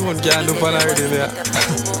fuck tune, can't do fun already there.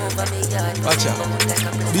 Watch out.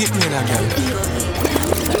 Beat me now, girl.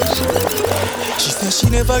 She said she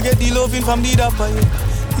never get the loving from the dapper, yeah.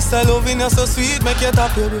 It's a loving her so sweet, make you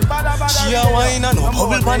tap, baby. She a wine and no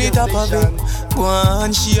bubble pan the top of it. Go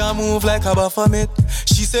on, she a move like a baphomet.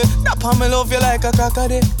 She said, Dapper, me love you like a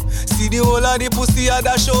crocodile. See the whole of the pussy a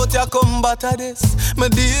dash out, ya come batter this. Me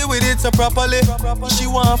deal with it so properly. She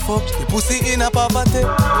want fuck the pussy in a poverty.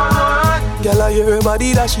 Girl, I hear her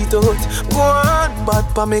body that she thought. Go on, bad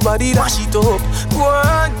pa me body that she top. Go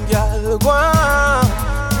on, girl, go on.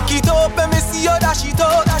 Get up and me see you that she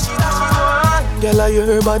thought. Girl, I hear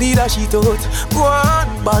her body that she thought. Go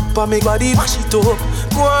on, bad pa me body that she top.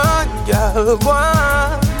 Go on, girl, go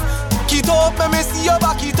on. Get up and me see you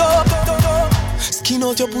back it up. Skin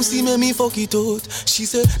out your pussy, make me fuck it out. She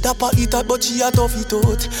said, Dapper eat out, but she a tough it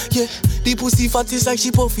out. Yeah, the pussy fat is like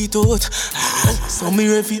she puff it out. So me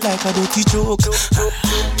ref it like a dirty joke.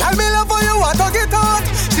 Tell me love for you, I talk it out.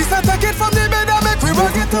 She said, take it from the bed and make we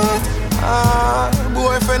bug it out.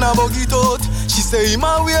 Boyfriend a bug it out. She say, he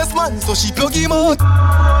my waist man, so she plug him out.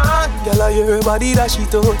 Girl, I hear her body that she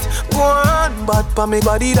thought. Go on, bad pa me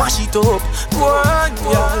body that she top. Go on,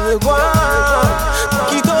 girl, go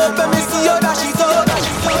on. Get up and me see you that she thought.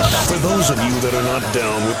 For those of you that are not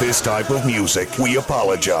down with this type of music, we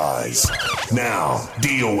apologize. Now,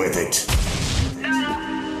 deal with it.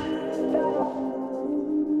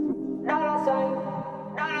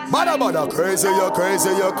 Badda, crazy, you're crazy,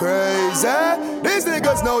 you're crazy. These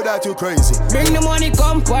niggas know that you crazy. Bring the money,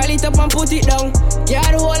 come, pile it up and put it down. Yeah,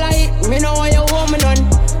 the whole of it, me know what you want me done.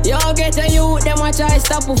 Y'all get a youth, them a try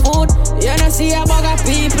stop with food. You know see a bag of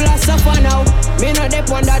people a suffer now. Me no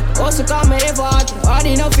dep on that, also call me effort. Hard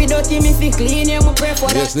enough you dirty, me fi clean, you me pray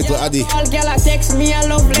for that. Yes, little Addy. All girl a text me a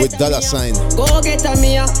love letter. With dollar sign. Go get a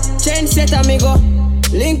me a, change set a me go.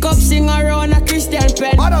 Link up, sing around a Christian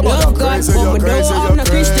pen. Love God, but me don't have no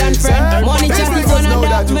Christian friend. Money chatty fun and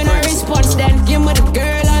that, me no response then. Give me the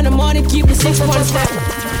girl and the money, keep the 6 months then.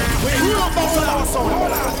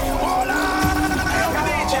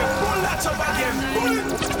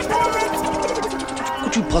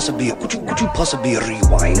 Could you possibly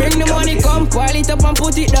rewind? Bring the money, come, pile it up and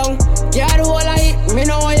put it down. Yeah, the whole of it, me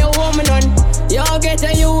know what you want me done. Y'all get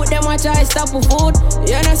a youth, them a try stop with food.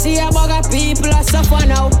 You know see a bag of people a suffer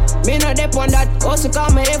now. Me no dep on that, also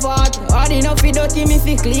call me effort. Hard enough you dirty, me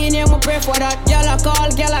fi clean, you me pray for that. Y'all a call,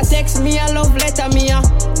 y'all a text me a love letter me a.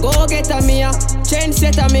 Go get a me a, change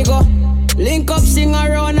set a me go. Link up, sing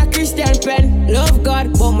around a Christian pen. Love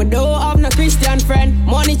God, but me don't have no Christian friend.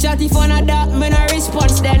 Money chatty fun at that, me no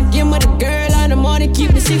response then. Give me the girl and the money,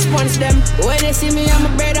 keep the 6 months them. When they see me and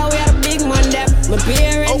my brother, we are the big man them. My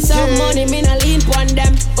parents have money, me no lean pon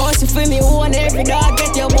them. Also for me own, every dog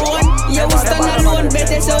get your bone. You will stand alone,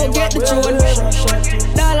 better so get the tune.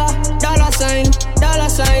 Dollar, dollar sign, dollar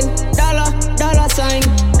sign, dollar, dollar sign,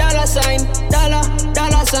 dollar sign, dollar,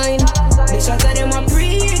 dollar sign. The shot of them a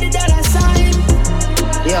breathe the dollar sign.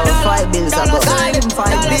 Yo, 5 bills are about 5 bills.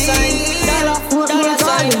 Dollar sign, dollar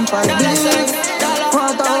sign, dollar sign.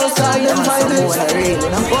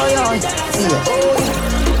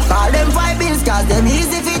 Call them 5 bills cause them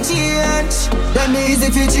easy fi change. Them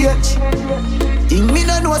easy fi change. Think me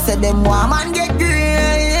no know say them want man get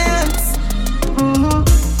grades.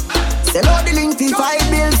 Sell out the link fi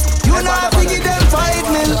 5 bills. You know how to give them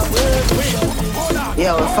 5 mil.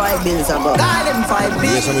 Yo, 5 bills about. Call them 5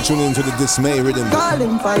 bills. Yes, I'm tuning into the dismay rhythm. Call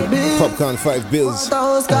them 5 bills. Popcorn 5 bills.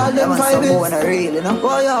 Call them 5 bills. Really, no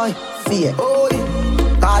boy, fear.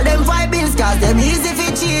 Call them 5 bills cause them easy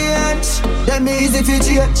fi change. Them easy fi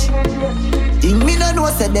change. Think me no know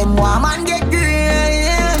say them want man get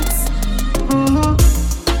grades.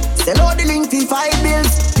 Sell out the link fi 5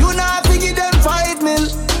 bills. You know how to give them 5 mil.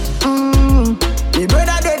 Me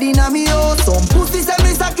brother dead inna me house. Some pussy say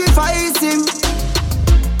me sacrifice him.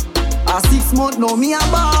 A 6 last month, now me a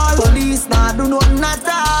ball. Police nah do nothing at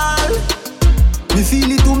all. Me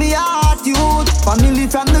feel it to me heart, youth. Family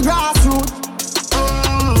from the grassroots.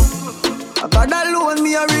 I got alone,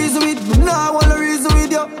 me a reason with, but now I wanna reason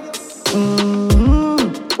with you.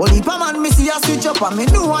 Well, if a man me see a switch up, and me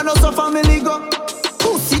know I know so family go.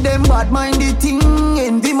 Pussy them bad minded thing,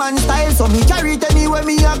 envy man style, so me carry it anywhere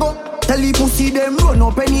me a go. Tell the pussy them run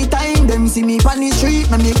up anytime, them see me on the street,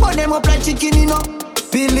 me make burn them up like chicken, you know.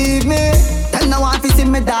 Believe me, tell no one fi see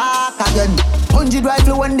me dark again. 100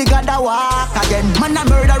 rifle when they got a walk again. Man a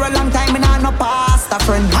murder a long time, and I no past a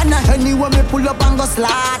friend. And anyway me pull up and go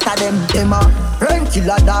slaughter them. Them a run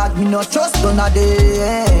killer dog, me no trust none of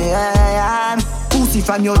them. Pussy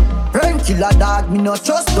from your run killer dog, me no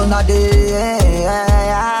trust none of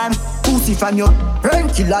them. Pussy from your run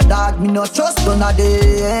killer dog, me no trust none of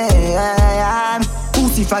them.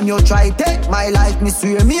 Pussy from your try take my life, me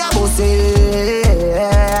swear me a boss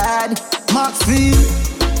head. Maxfield,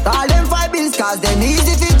 call them 5 bills cause them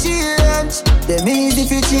easy to change. Them easy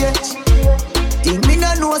to change. Think me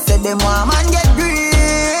no know say them want man get green.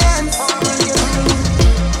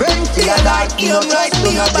 Me a like, you know, right,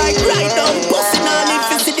 me a bike, right down, bustin' on it,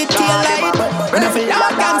 fi see the tail light. When I feel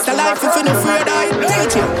like gangsta life, if you no afraid I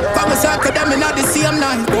teach you. Come and circle them in the same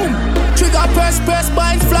night. Boom. Trigger press,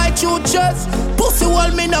 binds, fly through chest. Pussy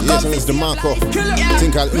wall me no come. Yes, and it's the Marco.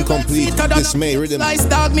 Think I'll incomplete, dismay, rhythm. Slice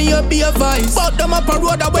dog me up, be advised. Fuck them up a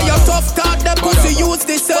road where you tough talk, them pussy use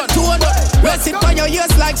this set tone. Rest it on your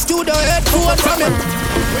ears like studio headphone from it.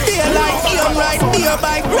 Daylight, aim right, be a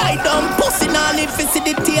bike, ride down, pussy on it, fi see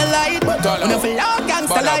the tail light. When I feel like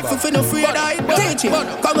gangsta life, if you no afraid I teach it.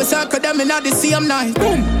 Come and circle them in the same night.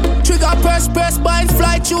 Boom. Trigger press, binds,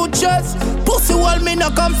 fly through chest. Pussy wall me no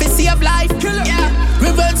come fi save life. Yeah.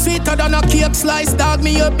 Revel sweeter than a cake slice, dog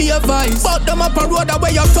me up be advised. Fuck them up a road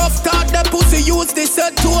where you tough talk, them pussy use this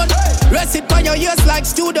set tone. Rest it on your ears like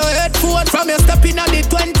studio headphone. From your step in the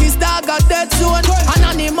 20s, dog a dead zone.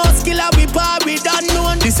 Anonymous killer, we parry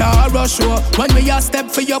unknown. This a horror show. When we a step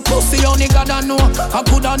for your pussy, only gotta know. I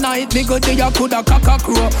coulda night, nigga, day I coulda cock a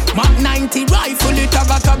crow. Mac 90 rifle, it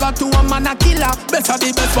taga to a man a killer. Better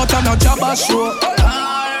the best, but I no job a show.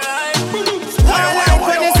 Alright,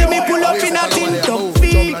 when you see me pull up in a tint of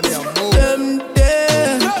feet, them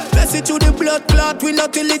there. Bless it to the blood clot, we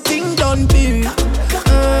not till the thing done big.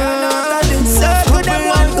 Circle them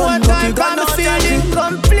one time, come feeling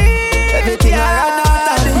complete. Everything I run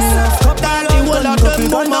the whole of them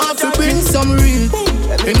mama have to bring some real.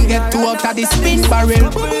 Him get to out of the spin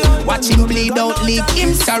barrel. Watch him bleed out, leak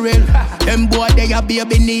him sorrel. Them boy they a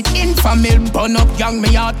baby need infamil. Burn up young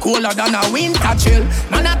me heart colder than a winter chill.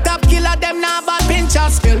 Man a top killer, them nah bad pinch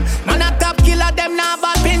of skill. Man a top killer, them nah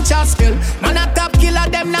bad pinch of skill. Man a top killer,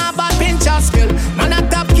 them nah bad pinch of skill. Man a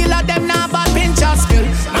top killer, them nah bad pinch of skill.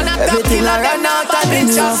 Man a top killer, them nah bad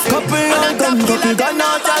pinch of skill. Man a top killer, them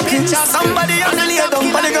nah bad pinch of skill. Somebody has to lay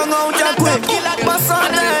down, but they gon' out ya quick. Bust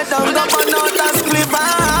on the head down, go burn out that split.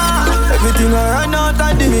 Everything I run out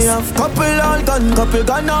of me have couple all gun, couple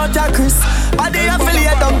gun out ya Chris. Body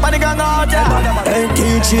affiliate down, body gun out ya. Hey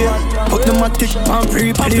DJ, put the matic pan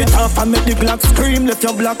pre, pop it off and make the Glock scream. Left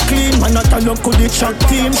your block clean, man not turn up could the shock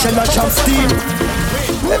team, shell a chop steam.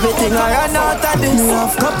 Everything I run out of this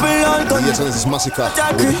have couple all gun. Yes, and this is Massacre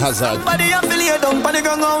with Hazard. Body affiliate down, body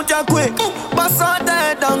gun out ya quick. Bust out the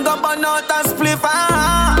head down, go burn out that split.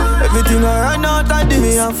 Everything I run out of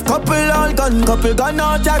me have couple all gun, couple gun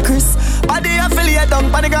out ya Chris. Body affiliate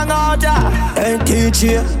down, body gun out ya. Hey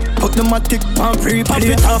DJ, put the matic pan pre, pop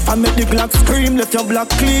it off and make the Glock scream. Left your block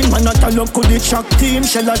clean, man not turn up could the shock team.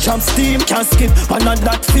 Shell a jump steam, can't skip, one of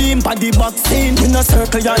that theme. Body box scene, in a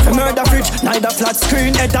circle yard for murder fridge. Neither flat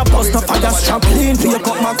screen, head a bust up and a strap lean. Pick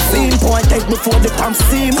up Maxine, point head before the pump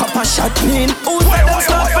steam. Cop a shot clean. Who said them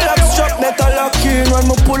stop for that strap, metal lock in. When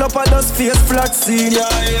me pull up a dust face flat scene. Yeah,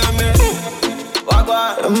 man.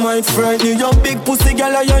 I might frighten you, big pussy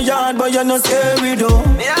girl in your yard, but you're not scary though.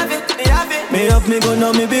 Me have it, me have it. Me have me gun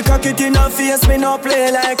now, me be cock it in her face, me no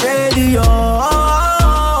play like radio.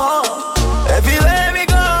 Everywhere we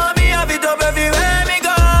go, me have it up everywhere we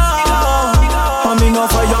go. I mean no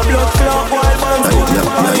for your blood clot, wild man.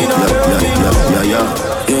 Yeah.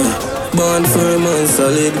 Born firm and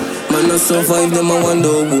solid. Man I survive them, I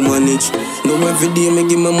wonder who manage. No every day me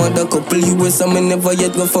give my mother couple US and me never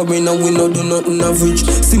yet go foreign and we no do nothing average.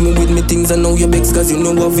 See me with me things and now you vex cause you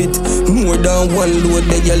know of it. More than one load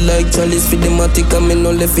that you like chalice for the matic and me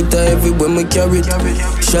no left it everywhere me carry it.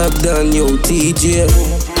 Sharp down yo TJ.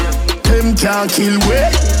 Them can't kill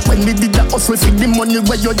way. When we did the hustle for the money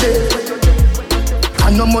where you there.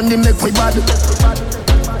 And no money make we bad.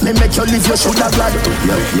 Me make you live, you shoulda glad.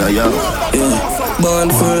 Yeah. born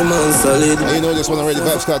firm and solid. And you know this one already,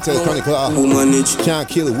 Vibes Cartel Chronicle. Who manage? Can't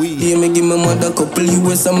kill weed. Yeah, me give my mother couple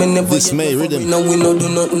US and me never this May rhythm. Now we no do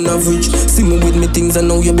nothing average. See me with me things and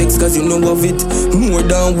now you begs cause you know of it. More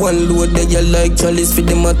than one load that you like chalice for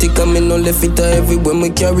the matic and me no left it everywhere me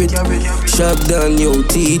carry it. Sharp down yo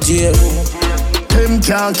TJ. Them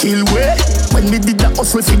can't kill we. When we did the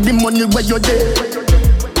hustle for the money where you there.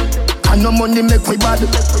 And no money make we bad.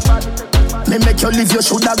 Me make you live your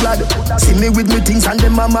shoulder glad. See me with me things and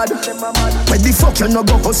them a mad. Where the fuck you no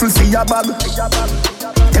go hustle for your bag?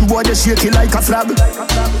 Them boy they shake it like a flag.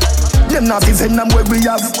 Them not even them where we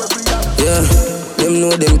have. Yeah. Them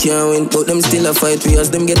know them can't win, but them still a fight. We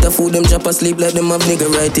as them get a food, them chop a sleep like them have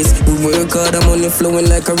niggeritis. We work hard, I'm money flowing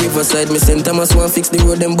like a riverside. Me send Thomas one fix the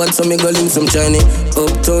road, them bad, so me go link some Chinese.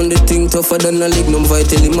 Uptown, the thing tougher than a lignum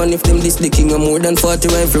vitally. Man, if them this licking, I'm more than 40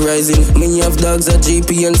 rifle rising. Me have dogs at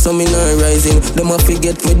GP and some in not rising. Them a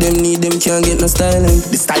forget what them need, them can't get no styling.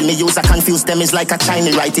 The style me use, I confuse them is like a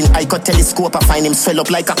Chinese writing. I got telescope, I find him swell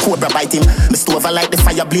up like a cobra biting. Me stove I like the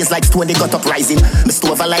fire blaze like stone, they got up rising. Me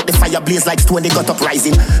stove I like the fire blaze like stone, they got up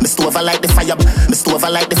rising. Me stove I like the fire, me stove I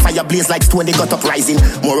like the fire blaze like stone, they got up rising.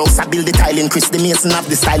 More house I build the tiling, Chris the Mason have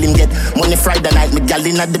the styling get. Money Friday night, me gal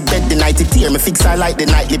in at the bed the night it tear. Me fix I like the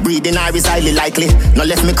nightly, breathing I is highly likely. No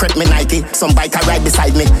left me crept me Nike, some bike I ride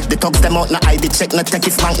beside me. The thugs them out no ID, check no take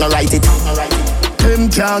if bank no write it.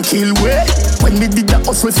 Them can't kill we. When we did the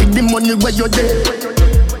hustle for the money where you there.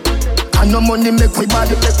 And no money make we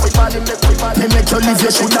bad. Me make you live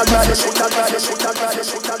your shoulder glad.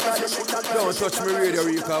 Don't touch me radio,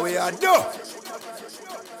 Rico. Where you do?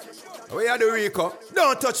 Where you do, Rico?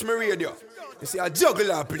 Don't touch me radio. You see a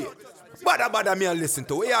juggler play. Badda me and listen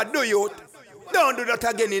to. Where you do, youth? Don't do that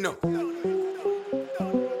again, you know.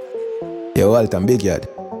 Yo, Walton, big yard.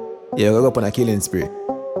 Yeah, we go up on a killing spree.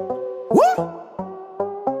 What?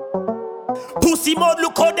 Pussy mode,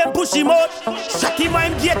 look how them pushy mode. Shotty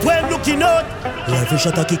mind get where I'm looking out. Life is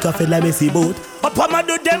shot a kick off like Messi boat. Up on my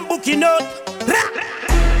do them booking out.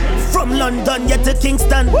 From London yet to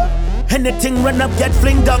Kingston. Anything run up get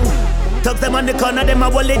fling down. Tuck them on the corner, them a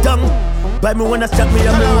wall it down. Buy me wanna strap me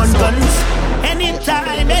and me one guns.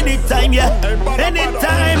 Anytime, yeah.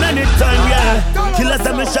 Anytime, yeah. Killers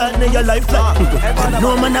and me shot in your life like.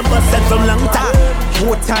 No man a busted from long time.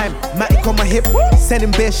 More time, Matic on my hip.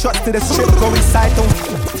 Sending bare shots to the strip, go inside, don't.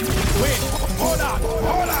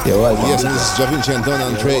 Yo, well, yes, this is Javinci and Don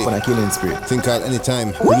Andre on a killing spree. Think out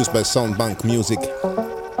anytime, produced by Soundbank Music.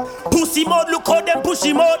 Pussy mode, look how them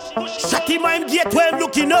pushy mode. Shotty mind get where I'm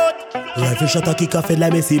looking out. Life is shot a kick off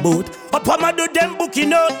like Messi boat. Up on my do them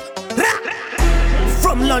booking out.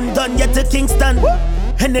 From London yet to Kingston.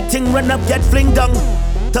 Anything run up get fling down.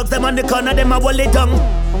 Tuck them on the corner, them a wall it down.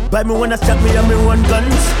 Buy me wanna strap me and me one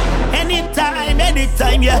guns.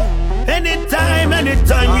 Anytime, yeah. Anytime,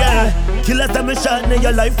 yeah. Killers that me shot in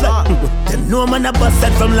your life like. Them no man a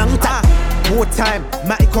busted from long time. More time,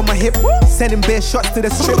 Matic on my hip. Sending bare shots to the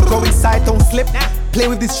strip, go inside, don't slip. Play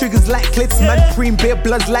with these triggers like clips, man. Cream beer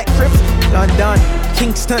bloods like Crips. London,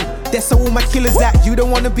 Kingston, that's all my killers at. You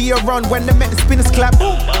don't wanna be around when they make the spinners clap.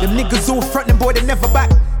 Them niggas all front, them boy they never back.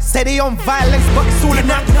 Say they on violence, but it's all in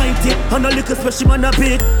that 90. On a liquor special man a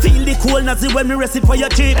beat. Feel the cool nazi when me rest it for your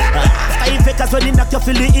cheek. Style fakers when you knock you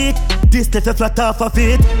feel the heat. This left a flat off of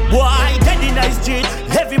it. Boy, dead in the street,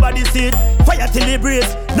 everybody see it. Fire till it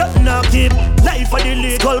breeze, nothing I keep. Life for the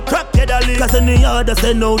league, all crack get a league. Cause in the yard I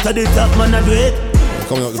say no to the top man I do it.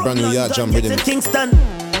 Coming out with the brand new Yard Jam rhythm. Kingston.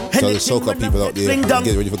 Tell the soca people out there,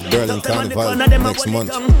 get ready for the Berlin Carnival next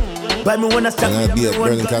month. And I'll be at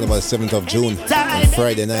Berlin Carnival 7th of June on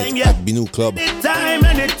Friday night at Binu Club.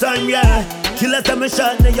 Anytime, yeah. Killers that me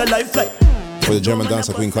shot in your life like. For the German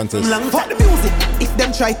Dancer Queen contest. Fuck the music. If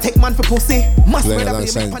them try take man for pussy, must playing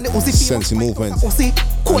alongside Sensi Movement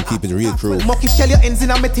and keep it real crew. Monkey shell your ends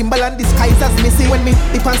in a me Timberland disguise as missy. When me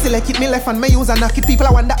dip and select it me left and me use and knock it. People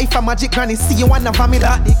I wonder if a magic granny see you wanna vomit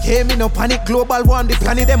that. They came in no panic. Global war on the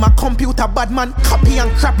planet. Them a computer bad man. Copy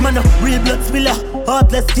and crap man. Real blood spiller,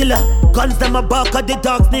 heartless killer. Guns them a bark at the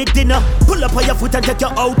dogs need dinner. Pull up on your foot and take you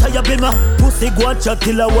out of your bimmer. Pussy go and shot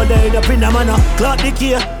till I wanna end up in a manner. Clock the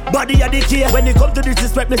key, body a the key. When it come to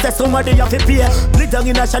disrespect me say somebody you fi pay. Live down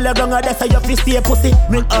in a shallow ground and that's how you fi stay pussy.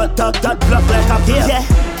 Me heart talk that block like a key. Yeah.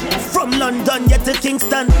 From London yet to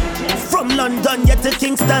Kingston. From London yet to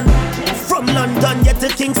Kingston. From London yet to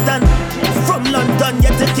Kingston. From London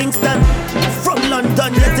yet to Kingston. From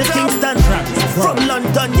London yet to Kingston. From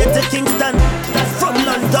London yet to Kingston. From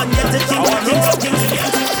London yet to Kingston.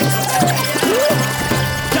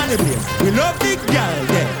 Johnny Blaze, we love big girl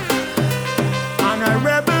there. And a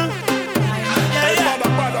rebel.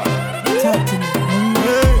 Yeah.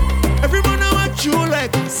 Everyone know what you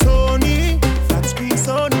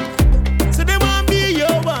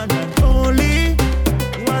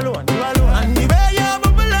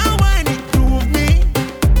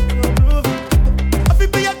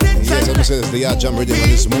Yeah, jump rhythm on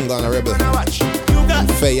this Mungana Rebel.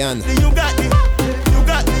 Fayan. And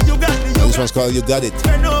this one's called You Got It.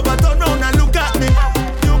 Turn over, turn round and look at me.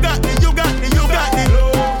 You got me, you got me, you got me.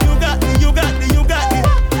 You got me, you got me, you got me.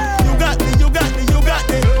 You got me, you got me, you got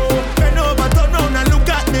me. Turn over, turn round and look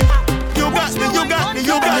at me. You got me, you got me,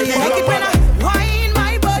 you got me. Make it when I wind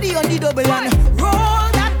my body on the double and roll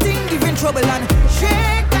that thing, giving trouble and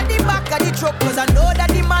shake at the back of the truck, cause I know that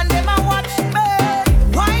the man them a watch me.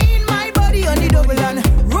 Wind my body on the double and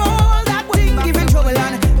roll that thing, giving trouble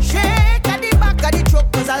and shake at the back of the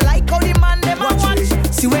truck, cause I like how the man them a watch.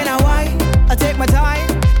 See when I whine, I take my time,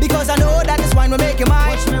 because I know that this wine will make you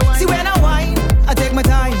mine. See when I whine, I take my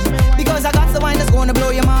time, because I got the wine that's gonna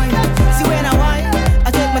blow your mind. See when I whine,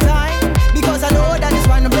 I take my time, because I know that this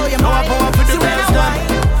wine will blow your mind. See when I whine,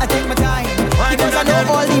 I take my time, because I know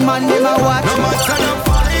all the man them a watch. No matter the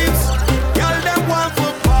vibes, y'all them want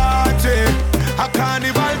for party. A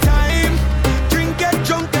carnival time, drink, get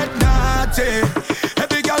drunk, get naughty.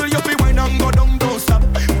 Every girl you be wine and go down, don't stop.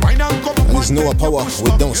 Wine and come up. And it's Noah Power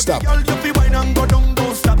with Don't Stop. Girl you be wine and go down,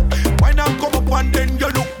 don't stop. Wine and come up and then you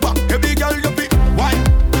look back. Every girl you be wine,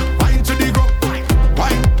 wine to the ground,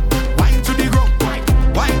 wine, wine to the ground,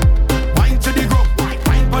 wine, wine to the ground,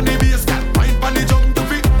 wine pon the bass, girl, wine pon the drum, you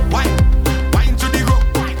be wine, wine to the ground,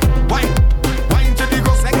 wine, wine to the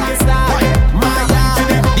ground. Second star,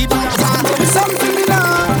 something me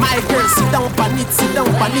now. My girl, sit down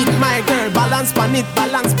pan it. My girl, balance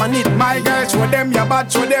pan it. My girl, show them your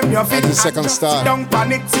bad, show them your fit. And the second star. Sit down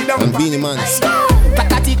pan it, sit down. And Beanie Mans.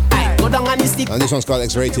 Go down on the stick. And this one's called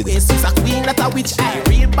X-Rated. She's a queen, not a witch.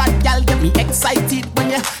 Real bad girl, get me excited when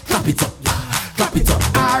you clap it up.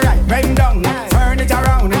 Alright, bend down, turn it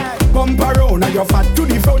around, bump around. Now you're fat to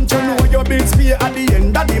the front, you know your bills pay at the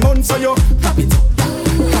end of the month, so you clap it up.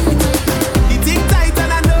 The thing tight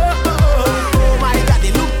and I know, oh my God,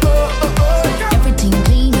 they look Everything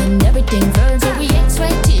clean and everything firm, so we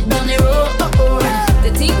X-rated on the road. The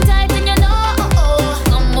thing tight and you know,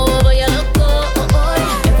 come over, you look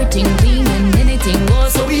everything clean and anything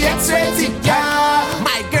goes, so we X-rated, yeah.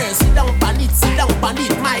 My girl, sit down pan it.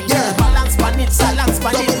 My girl, balance pan it.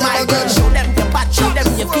 My girl, show them your back, show them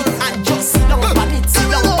your feet, and just sit down pan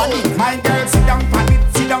it. My girl, sit down pan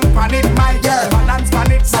it. My girl, balance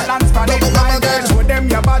pan it. My girl, show them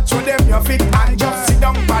your back, show them your feet, and just sit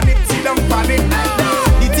down pan it.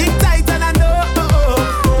 The thing tight and I know,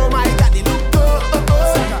 oh my God, they look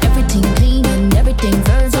everything clean and everything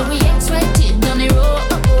firm, so we X-rated on the road.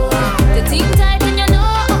 The thing tight and you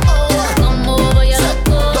know, come over, you look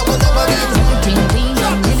everything clean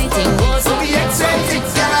and anything goes, so we X-rated.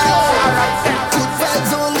 Good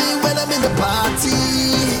vibes only when I'm in the party.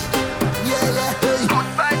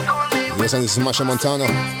 Yes, and this is Masha Montano.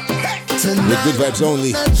 With Good Vibes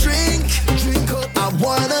Only. Drink up. I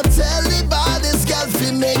wanna tell you about this girl,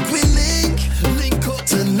 fi make we link up.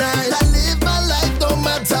 Tonight I live my life, no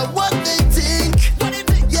matter what they think.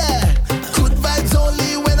 Yeah, good vibes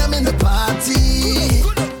only when I'm in the party.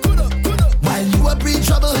 While you are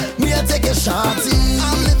pre-trouble, me I take a shorty.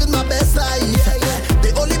 I'm living my best life.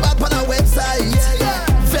 They only bad on our website.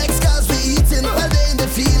 Vex cause we eating while they in the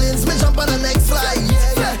feelings. Me jump on the next flight.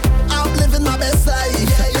 I'm living my best life.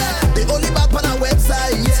 They only bad on our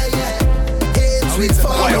website.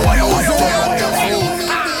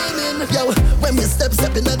 Yo, when me step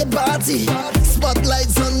in at the party,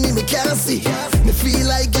 spotlights on me can't see. Me feel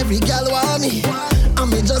like every gal want me,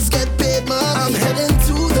 and me just get paid more. I'm heading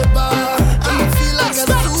to the bar, and me feel like a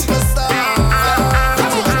superstar.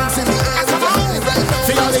 Put your hands in the air, right now.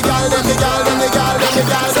 Feel all the gal, the gal.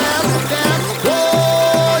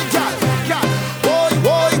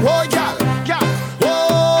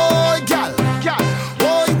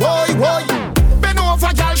 Bend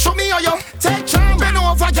over, gal, show me how you take charm. Bend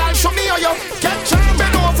over, gal, show me how you get charm.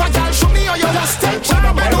 Bend over, gal, show me how you just take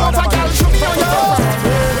charm. Bend over, gal, show me how you.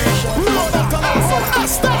 I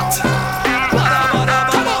start.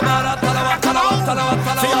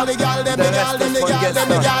 Feel all the gal, them.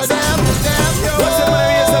 What's the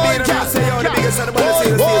Maria Sabina? Say you're the biggest of the body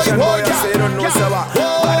station. Boy, I say you don't know so what.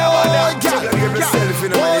 Give yourself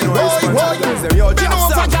in a way, you know it's fun. Bend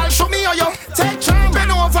over, gal, show me how you take charm.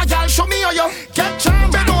 Bend over, gal, show me how you get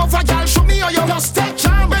charm. Bend over, gal, show me how you just take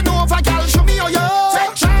charm. Bend over, gal, show me how you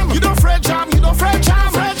take charm. You don't fret charm, you don't fret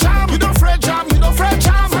charm. You don't fret charm, you don't fret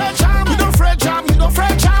charm. You don't fret charm, you don't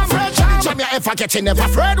fret charm. Jam you ever get you never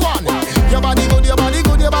afraid one. Your body good, your body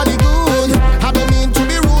good, your body good. I don't mean to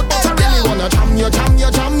be rude, but I really wanna jam you.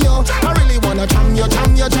 I really wanna jam you.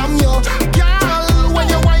 Girl, when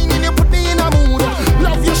you're whining, you put me in a mood.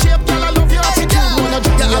 Love your shape, girl, I love your attitude. Wanna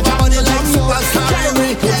jam you.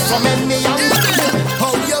 From any young.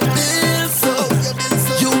 How you feel so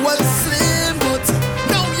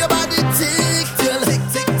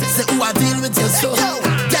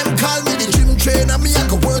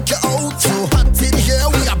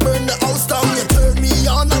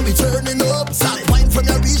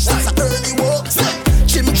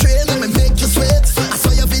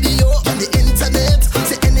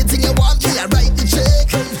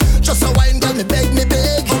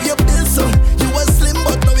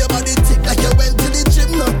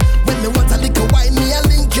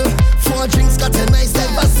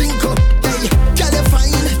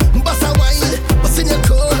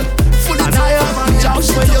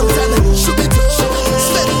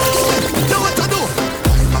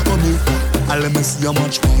how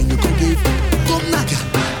much wine you could give. Come now, girl,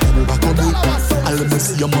 bubble back on me. And let me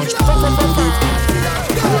see how much bubble you could give.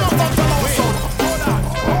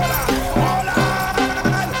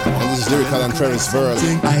 And this is lyrical and Travis Verl.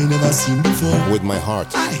 I never seen before. With my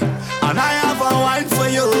heart. And I have a wine for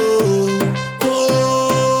you.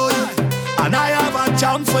 Oh, and I have a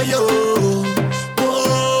jam for you.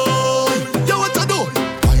 Oh, you what to do?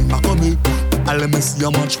 Wine back on me. And let me see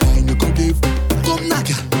how much wine you could give. Come now,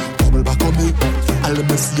 girl, bubble back on me. And let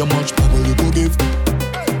me see how much bubble you could give.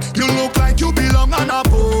 You look like you belong on a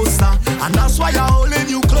poster, and that's why I'm holding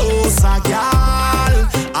you closer, girl.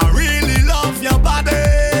 I really love your body.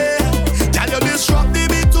 Girl, you disrupt the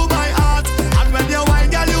beat to my heart, and when you whine,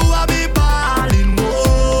 girl, you have me balling.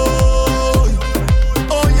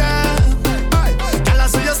 Oh yeah. Hey, girl, I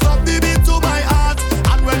say you stop the beat to my heart,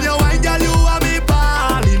 and when you whine, girl, you have me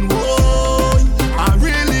balling. I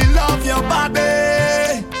really love your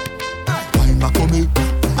body. Wine back on me,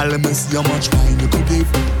 and let me see how much wine you could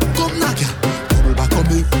give. Come now, girl, bubble back on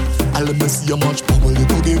me, and let me see how much bubble you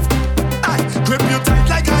could give. I grip you tight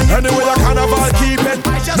like I hit. Anyway, the carnival keeping,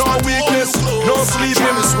 no weakness, no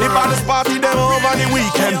sleeping. The baddest party them over the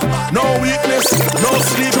weekend. No weakness, no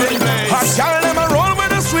sleeping. Hot girl them a roll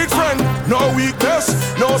with a sweet friend. No weakness,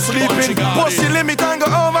 no sleeping. Push the limit and go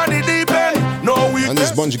over the deep end. No weakness. And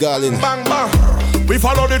this bunch garland. Bang bang. We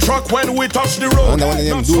follow the truck when we touch the road. And I want to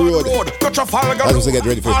name Do Road. Touch a Falga. As we get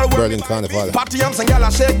ready for Berlin Carnival.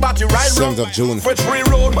 7th of June.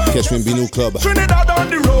 Catch me in Binu Club. Trinidad on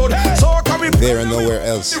the road. So can we there and nowhere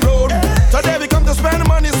else. Today we come to spend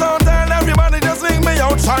money, so tell everybody just link me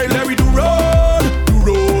outside. Let we do road, do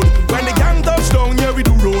road. When the gang touch down, yeah we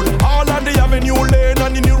do road. All on the avenue lane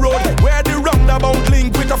on the new road. Where the roundabout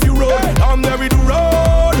link with a few road. And there we do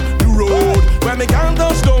road, do road. When the gang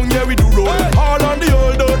touch down, yeah we do road. All on the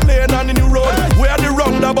old lane on the new road. Where the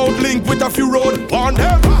roundabout link with a few road. On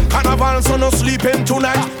them, carnival so no sleeping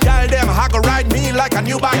tonight. Y'all them hag ride me like a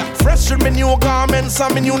new bike. Fresh with me new garments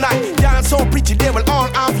and me new night. Y'all so pretty they will all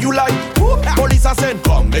have you like. Police are saying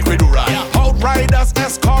come make me do right. Outriders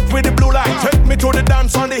escort with the blue light. Take me to the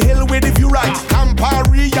dance on the hill with the view right.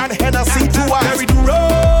 Campari and Hennessy too high. Yeah we do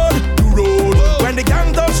road, do road. When the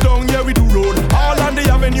gang touch down, yeah we do road. All on the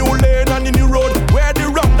avenue lane and the new road. Where the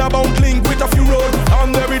roundabout link with a few road.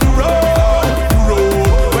 And there we do road, do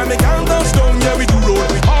road. When the gang touch down, yeah we do road.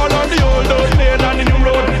 All on the old lane and the new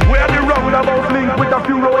road. Where the roundabout link with a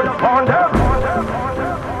few road. On them.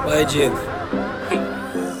 Why Jake?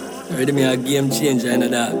 Ready me a game changer in a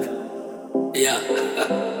dog. Yeah.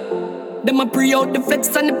 Them a pre-out the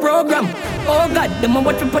flex on the program. Oh God, them a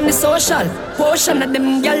watch up on the social. Portion of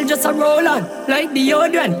them gal just a roll on. Like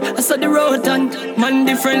deodorant, I saw the rotan. Man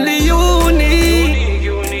differently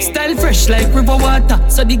unique. Style fresh like river water.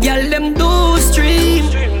 So the gal them do stream.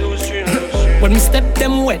 When me step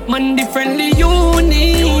them wet, man differently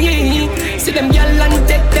unique. See them gal and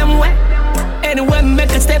take them wet. Anyway,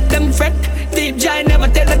 make a step them fret. Deep Jai never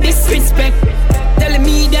tell a disrespect. Telling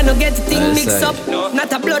me they no get the thing mixed up.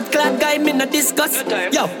 Not a blood clot guy, me no discuss.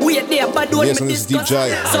 Yo, wait there, but don't yes, me discuss. Yes,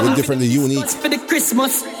 Deep Jai, with differently unique. For the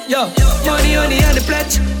Christmas, yo, money on the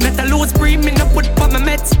pledge. Not a loose breed, me no put for my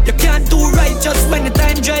meds. You can't do right just when the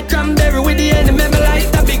time dry. Cranberry with the enemy, me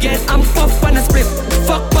like that begin. I'm puff on a split,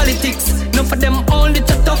 fuck politics. None for them only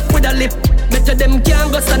to talk with a lip. Better them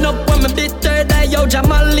can't go stand up when me bit third eye. Yo,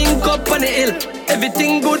 Jamal link up on the hill.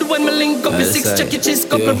 Everything good when me link up. Six check it, cheese,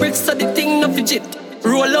 couple bricks, so the thing no fidget.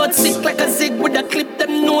 Roll out sick like a zig with a clip.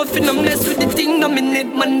 Them know if I'm mess with the thing. No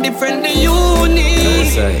minute, man differently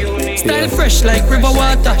unique. Style fresh like river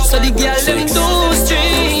water. So the girl them do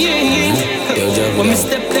string. When me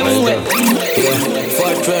step them wet.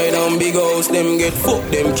 Fat try down big house, them get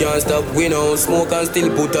fucked, them can't stop win out. Smoke and still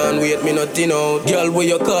put on weight, me nothing out. Girl, where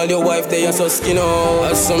you call your wife, they are so skin out.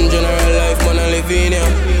 As some general life, man, I live in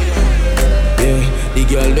here. Yeah, the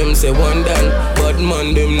girl them say one done, but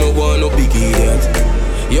man them no want no big idiot.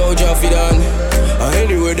 Yo, Jaffi Dan,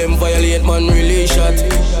 anyway them violate man really shot.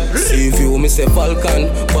 See if you me say Falcon,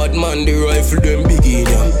 bad man the rifle them big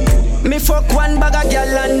idiot. Me fuck one bag of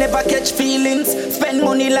gal and never catch feelings. Spend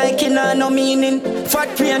money like it no meaning.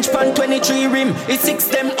 Fat range pan 23 rim. It's 6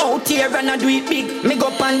 them out here and I do it big. Me go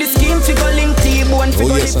pan the scheme, figure link T-bone.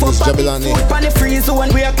 Oh yes, and this Jabelani pan the freeze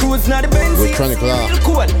when we are cruise now the Benz. with Chronic Law,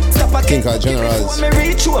 King of Generals. Me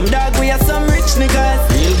reach home, dog, we are some rich niggas.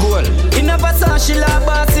 Real goal. In a Versace la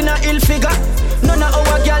boss, in a ill figure. None of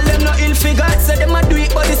our gal them no ill figure. Say them a do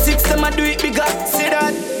it, but the 6 them a do it bigger. See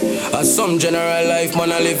that? As some general life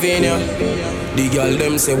man I live in ya. The girl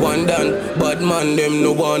them say one done, bad man them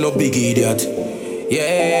no want no big idiot.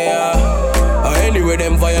 Yeah, anyway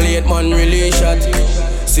them violate man really shot.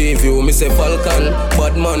 See if you me say Falcon,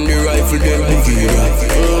 bad man the rifle them biggie.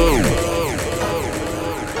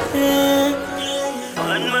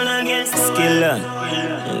 One man against Skiller.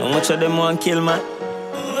 You know much of them want kill man.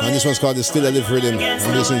 And this one's called The Still I Live Rhythm.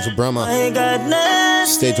 I'm listening to Brahma.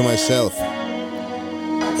 Stay to myself.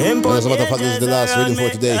 And as a matter of fact, this is the last rhythm for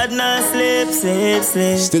today.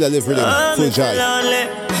 Still I Live Rhythm, full jive.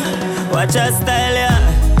 Watch your style,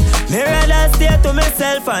 yeah. Me rather stay to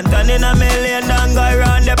myself and turn in a million and go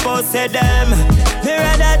around the post to them. Me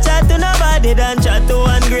rather chat to nobody than chat to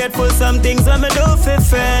ungrateful. Some things when me do for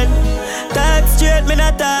friend. Talk straight, me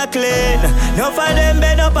not talk clean. No for them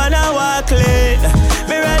bend up and I walk clean.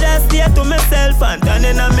 Me rather stay to myself and turn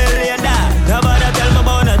in a million. Nobody tell me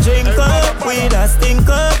about a drink up, weed a stink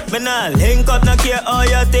up. Me nah link up, no care how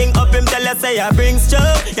you think up. Him tell you say I bring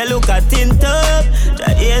stuff. You look at tint up.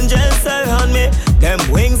 The angels surround me, them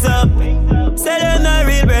wings up. Say them not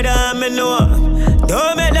real brother, me know.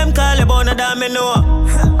 Don't make them call about no damn, me know.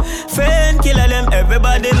 Friend killer them,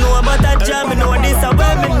 everybody know. But I jam, me know this, I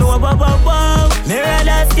wear me know. Wow. Me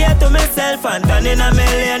rather stay to myself and turn in a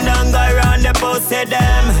million and go around the post to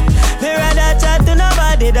them. Me rather chat to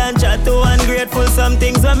nobody than chat to ungrateful. Some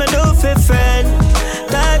things when me do for friend.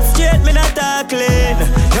 Talk straight, me not talk clean.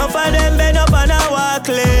 No for them bend up and I walk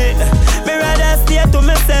clean. Me rather stay to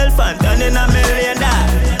myself and turn in a million.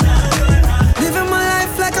 Living my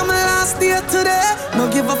life like I'm my last day today. No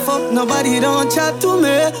give a fuck, nobody don't chat to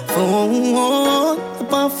me. Phone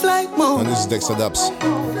up on flight mode. And this is Dexter Dubs.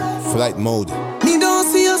 Flight mode. Me don't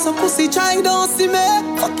see you, so pussy try don't see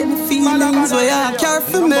me. Fucking feelings where you care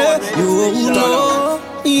for me. You know,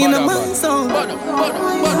 me in my zone.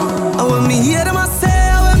 I want me hear them I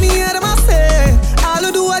say, all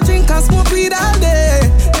I do I drink and smoke weed all day.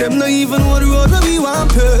 Them not even know the road where we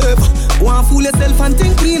want pave. Want fool yourself and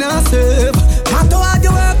think clean and safe. Matter what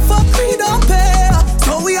you work for, we don't pay.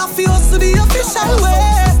 So we have to hustle the official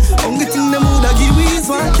way. Only thing them woulda give is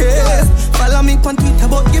one case. Follow me on Twitter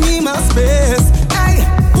but give me my space. Hey,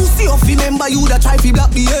 pussy off remember you that try to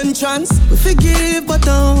block the entrance. We forgive but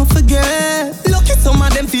don't forget. Lucky some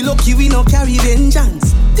of them feel lucky we no carry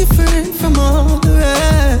vengeance. Different from all the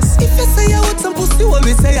rest. If you say you want some pussy, what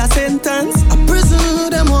we say a sentence. I presume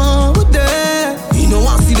them all there. We don't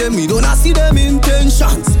want see them, we don't see them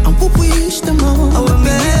intentions. And poop wish them all. I want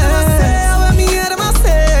me hear them I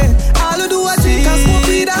say. All I do I drink and smoke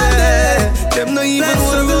weed all day. Them no even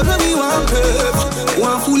know the road when we want pave.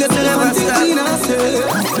 One fool let them and think clean and safe.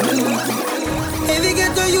 If you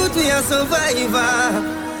get to youth, me a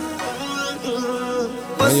survivor.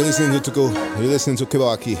 And you're listening to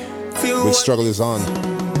Kibaki with Struggle Is On.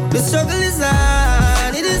 The struggle is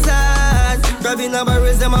on, it is on. Grabbing up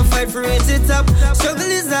barrels, them a fight for it up.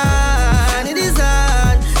 Struggle is on, it is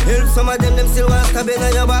on. Help some of them still want stabbing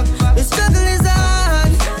on your back. The struggle is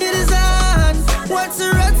on, it is on. Watch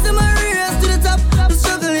the rats, them a race to the top. The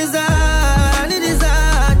struggle is on, it is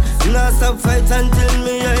on. Now stop fight until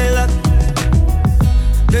me I lock.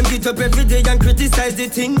 Them get up every day and criticize the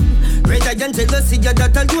thing. Rather than jealousy, you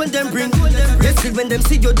that alone them bring. They see when them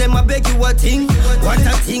see you, them a beg you a thing. What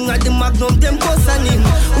a thing at the magnum, them boss and him.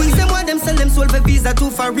 Wings them want them sell them soul for visa to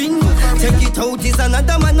foreign. Take it out is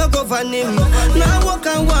another man no govern him. Now walk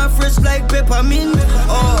and walk fresh like peppermint.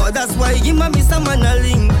 Oh, that's why him a miss a man a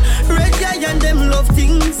link. Red guy and them love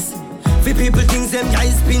things. For people things them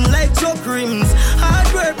guys spin like truck rims. Hard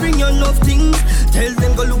work bring you enough things. Tell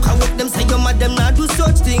them go look at what them say you mad them not do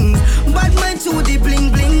such things. Bad mind to the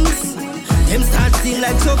bling blings. Them start sing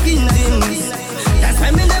like truck engines. That's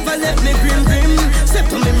why me never let me grim. Step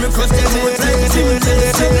to me cause them out like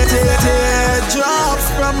teardrops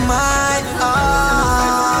from my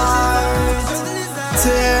heart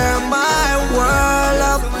tear my world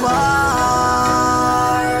apart.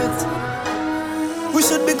 We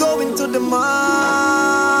should be going to the mall.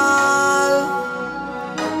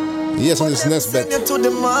 Yes, on this next bet, think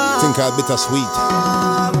I'll bittersweet.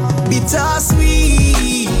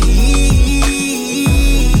 Bittersweet.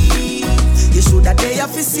 You should have day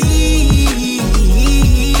of see.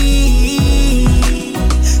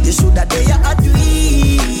 You should have day of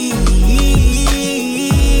agree.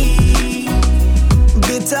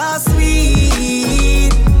 Bittersweet.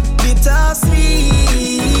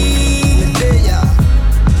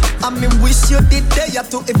 I mean, wish you did there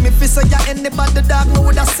too. If me feel say you anybody dog, me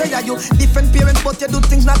woulda say you. Different parents, but you do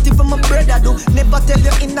things not even my brother do. Never tell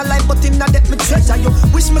you in a life, but in a death me treasure you.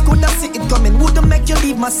 Wish me coulda see it coming, woulda make you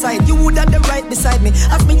leave my side. You woulda the right beside me,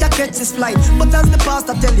 as me to catch this flight. But as the past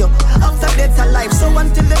I tell you, after death a life. So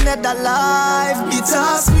until the nether life,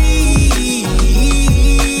 bittersweet.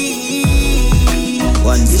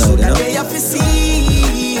 One side, you know? Day of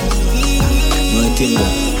see. No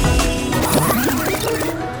thing.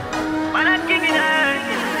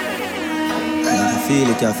 feel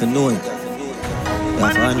it, you have to know it. You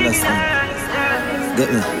have to understand. Get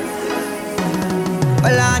me?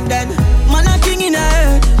 Well, and then, man a king in a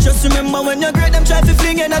earth. Just remember when you're great, them try to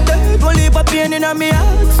fling in a dirt. Won't leave a pain in my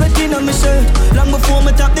heart, sweating on my shirt. Long before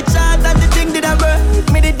me top the chart and the thing did I work.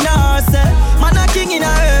 Me did not say, man a king in a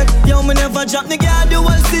earth. Yo, me never drop the girl, the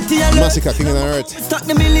whole city alert. Massacre, king in the earth. Stuck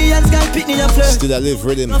the millions, girl, pitting your flirt. Still I live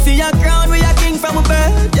rhythm. No for your crown, we a king from a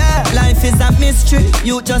birth. Yeah, life is a mystery,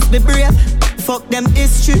 you just be brave. Fuck them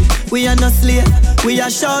history, we are not slave. We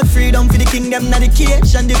are short freedom for the kingdom, not the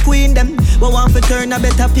cage. And the queen them, we want to turn a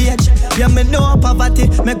better page. Yeah, me know poverty,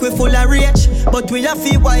 make we full of rage. But we have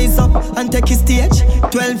to wise up and take his stage.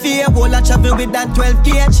 12 year old I travel with that 12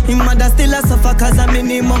 gauge. Him mother still a suffer cause a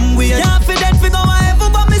minimum wage. Yeah, for that we go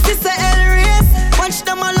ever, but me sister hell race. Watch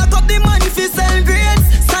them all lock up the money for sell grades.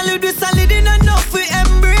 Solid we solid in enough we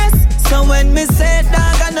embrace. So when me say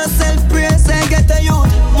dog I no self-praise, I get a youth.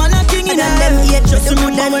 Man a king in a them hate, just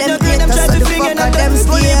remember when you great, I'm trying to figure that them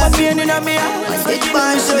scared. But pain in a me heart. It's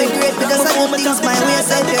born to be great, because I do things my way,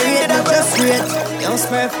 so you rate me just great. Young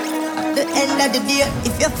Smurf, at the end of the day,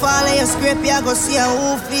 if you fall and you scrape, you go see a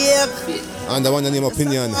who fake. And the one name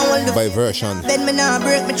Opinion by Version. Then me nah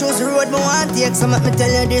break, me choose the road me want take, so let me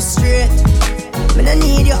tell you this straight. Me no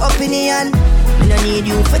need your opinion, me no need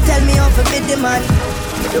you for tell me how to be the man.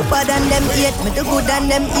 Me do bad and them hate, me do good and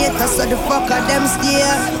them hate, cause so the fuck are them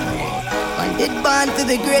scared. Man did born to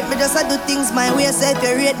be great, me just a do things my way, so if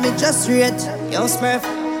you rate me, just rate. Yo Smurf,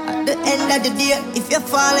 at the end of the day, if you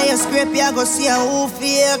fall and you scrape, you go see a who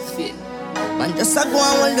fake. Man just a go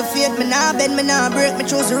and hold the faith, me nah bend, me nah break, me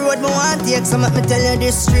choose the road me want take, so let me tell you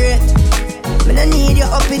this straight. Me no need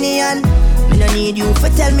your opinion, me no need you for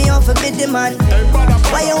tell me how to be the man.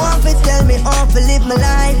 Why you want to tell me how to live my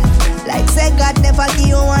life? Like say God never give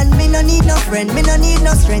you one. Me no need no friend, me no need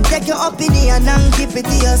no strength. Take your opinion and keep it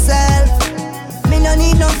to yourself. Me no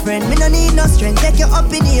need no friend, me no need no strength. Take your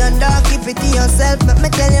opinion, dog, keep it to yourself. Let me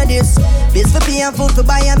tell you this, bills for pay and food to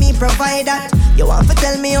buy and me provide that. You want to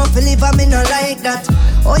tell me how to live and me no like that.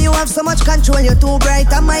 Oh, you have so much control, you're too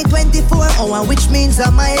bright. Am I 24 hours, which means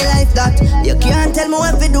am my life that you can't tell me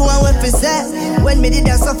what to do and what to say. When me did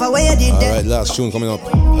that suffer, where you did that. Alright, last tune coming up.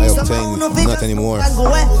 I obtain not anymore.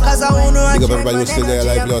 Big up everybody who's still there,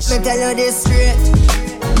 Live Plus. Me tell you this straight,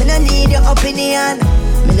 me no need your opinion.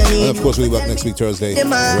 And of course we'll be back next week Thursday,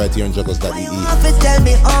 right here on juggles.ee.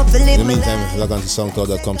 In the meantime, log on to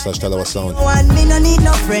soundcloud.com/TellOurSound. Me no need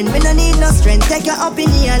no friend, me no need no strength. Take your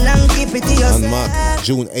opinion and keep it to yourself. And mark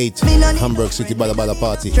June 8th, Hamburg City Badda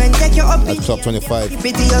party take your at Club 25. Keep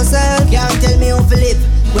it to yourself. Can't tell me how to live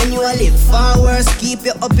when you a live forward. Keep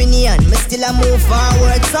your opinion, me still a move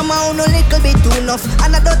forward. Somehow no little bit too enough,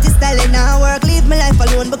 and a dirty style in our work. Leave my life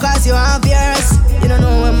alone because you have yours. You don't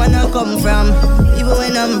know where man I come from, even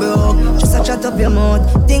when I'm broke. Just a chat up your mouth,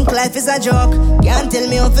 think life is a joke. Can't tell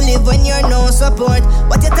me how to live when you're no support.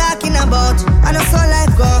 What you talking about? I know so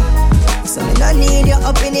life go. So me no need your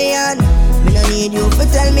opinion, me no need you to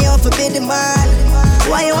tell me how to be the man.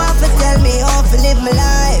 Why you want to tell me how to live my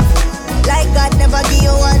life? Like God never give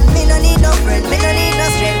you one. Me no need no friend, me no need no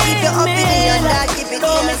strength. Keep your opinion, that keep it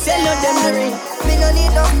to yourself. Me no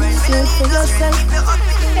need no friend, me no need no strength. Keep your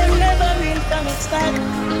opinion. Never real from its start.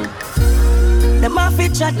 Them a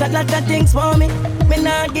fit chat a lot of things for me. Me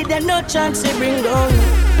nah give them no chance to bring down me.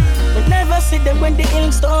 Me never see them when the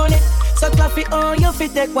ink stone it. So coffee on you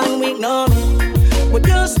fit take 1 week, no me. We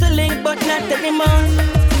used to link but not anymore.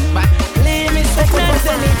 But leave me say not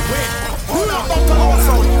anymore.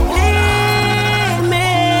 Leave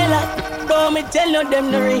me like, don't me tell you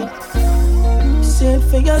them the ring.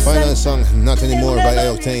 Final song, Not Anymore by I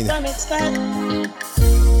Obtain.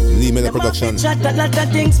 Lee Miller Production. Chat a lot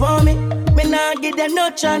of things for me. Me nah give them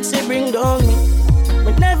no chance to bring down me.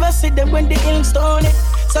 Me never see them when the ink stone it.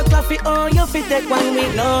 So coffee on you fit take 1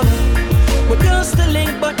 week, no me. We used to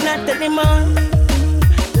link but not anymore.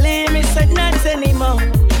 Leave me said not anymore.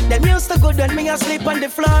 Them used to good when me asleep on the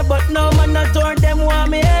floor, but no man not turn them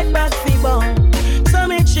want me head back feeble. So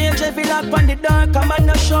me change every lock on the door, come on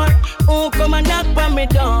no sure who come and knock on me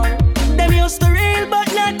door. Them used to real but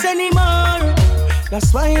not anymore.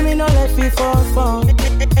 That's why me no let me fall.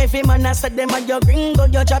 Every man I said them a your gringo,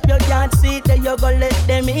 you drop your yard seat, then you go let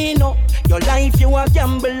them in. No. Your life you a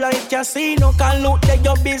gamble like casino. Can't loot that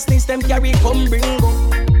your business, them carry come bringo.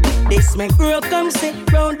 This make girl come sit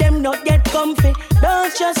round them not get comfy.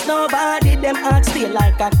 Don't trust nobody, them heart stay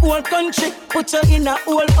like a whole country. Put you in a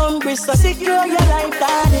whole hungry, so secure your life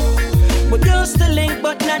daddy. We used to link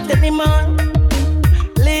but not anymore.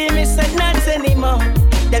 Leave me said not anymore.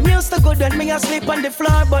 Them used to good when me asleep on the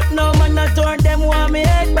floor, but no man not turn them want me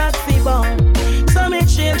head back feeble. So me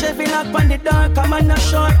change every lock on the dark. I'm on a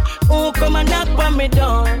short. Who come and knock on me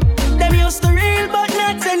door? Them used to real, but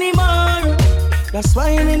not anymore. That's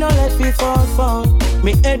why me no let me fall.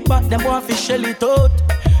 Me head back, them want fi shell it out.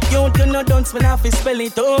 You don't know dance, me not fi spell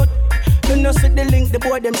it out. You know see the link, the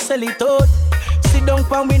boy them sell it out. Sit down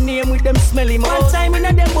pan we name with them smelly mouth. One time in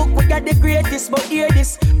a them book we got the greatest, but hear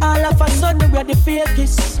this. All of a sudden we are the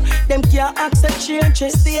fakest. Them can't accept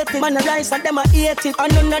changes. Man a rise and them a hate it.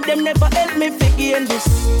 And none of them never help me fi gain this.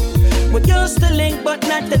 We used to link, but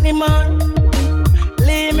not anymore.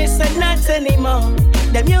 Leave me said not anymore.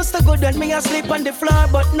 Them used to good when me asleep on the floor,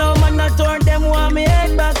 but now man not turn them want me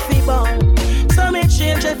head back fi born. So me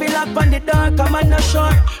change every lock on the dark, I'm on a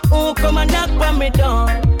short. Who come and knock on me door?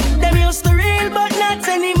 Them used to real, but not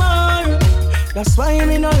anymore. That's why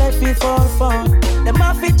me no let me fall. Them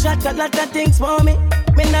have to chat a lot of things for me.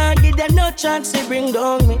 Me nah give them no chance to bring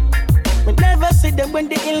down me. Me never see them when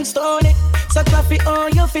the hill stony. So coffee, oh,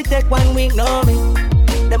 you fi take 1 week, know me.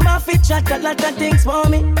 Them have to chat a lot of things for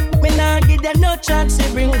me. Me nah give them no chance to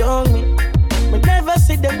bring down me. Me never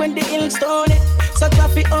see them when the hill stony. So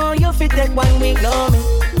coffee, oh, you fi take 1 week, know me.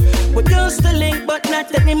 We used to link, but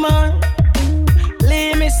not anymore.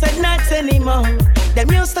 Leave me said not anymore.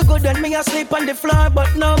 Them used to good when me asleep on the floor,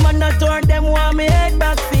 but now man not turn them want me head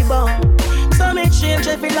back fi born. So me change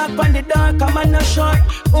every lock on the dark, I'm on a short.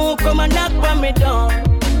 Who come and knock on me door?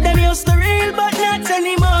 Them used to real, but not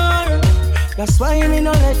anymore. That's why me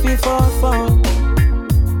no let me fall.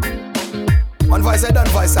 One voice I done,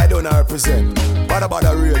 voice I don't represent.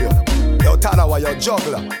 Badda radio. Yo, Talawa, yo,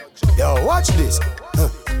 juggler. Yo, watch this.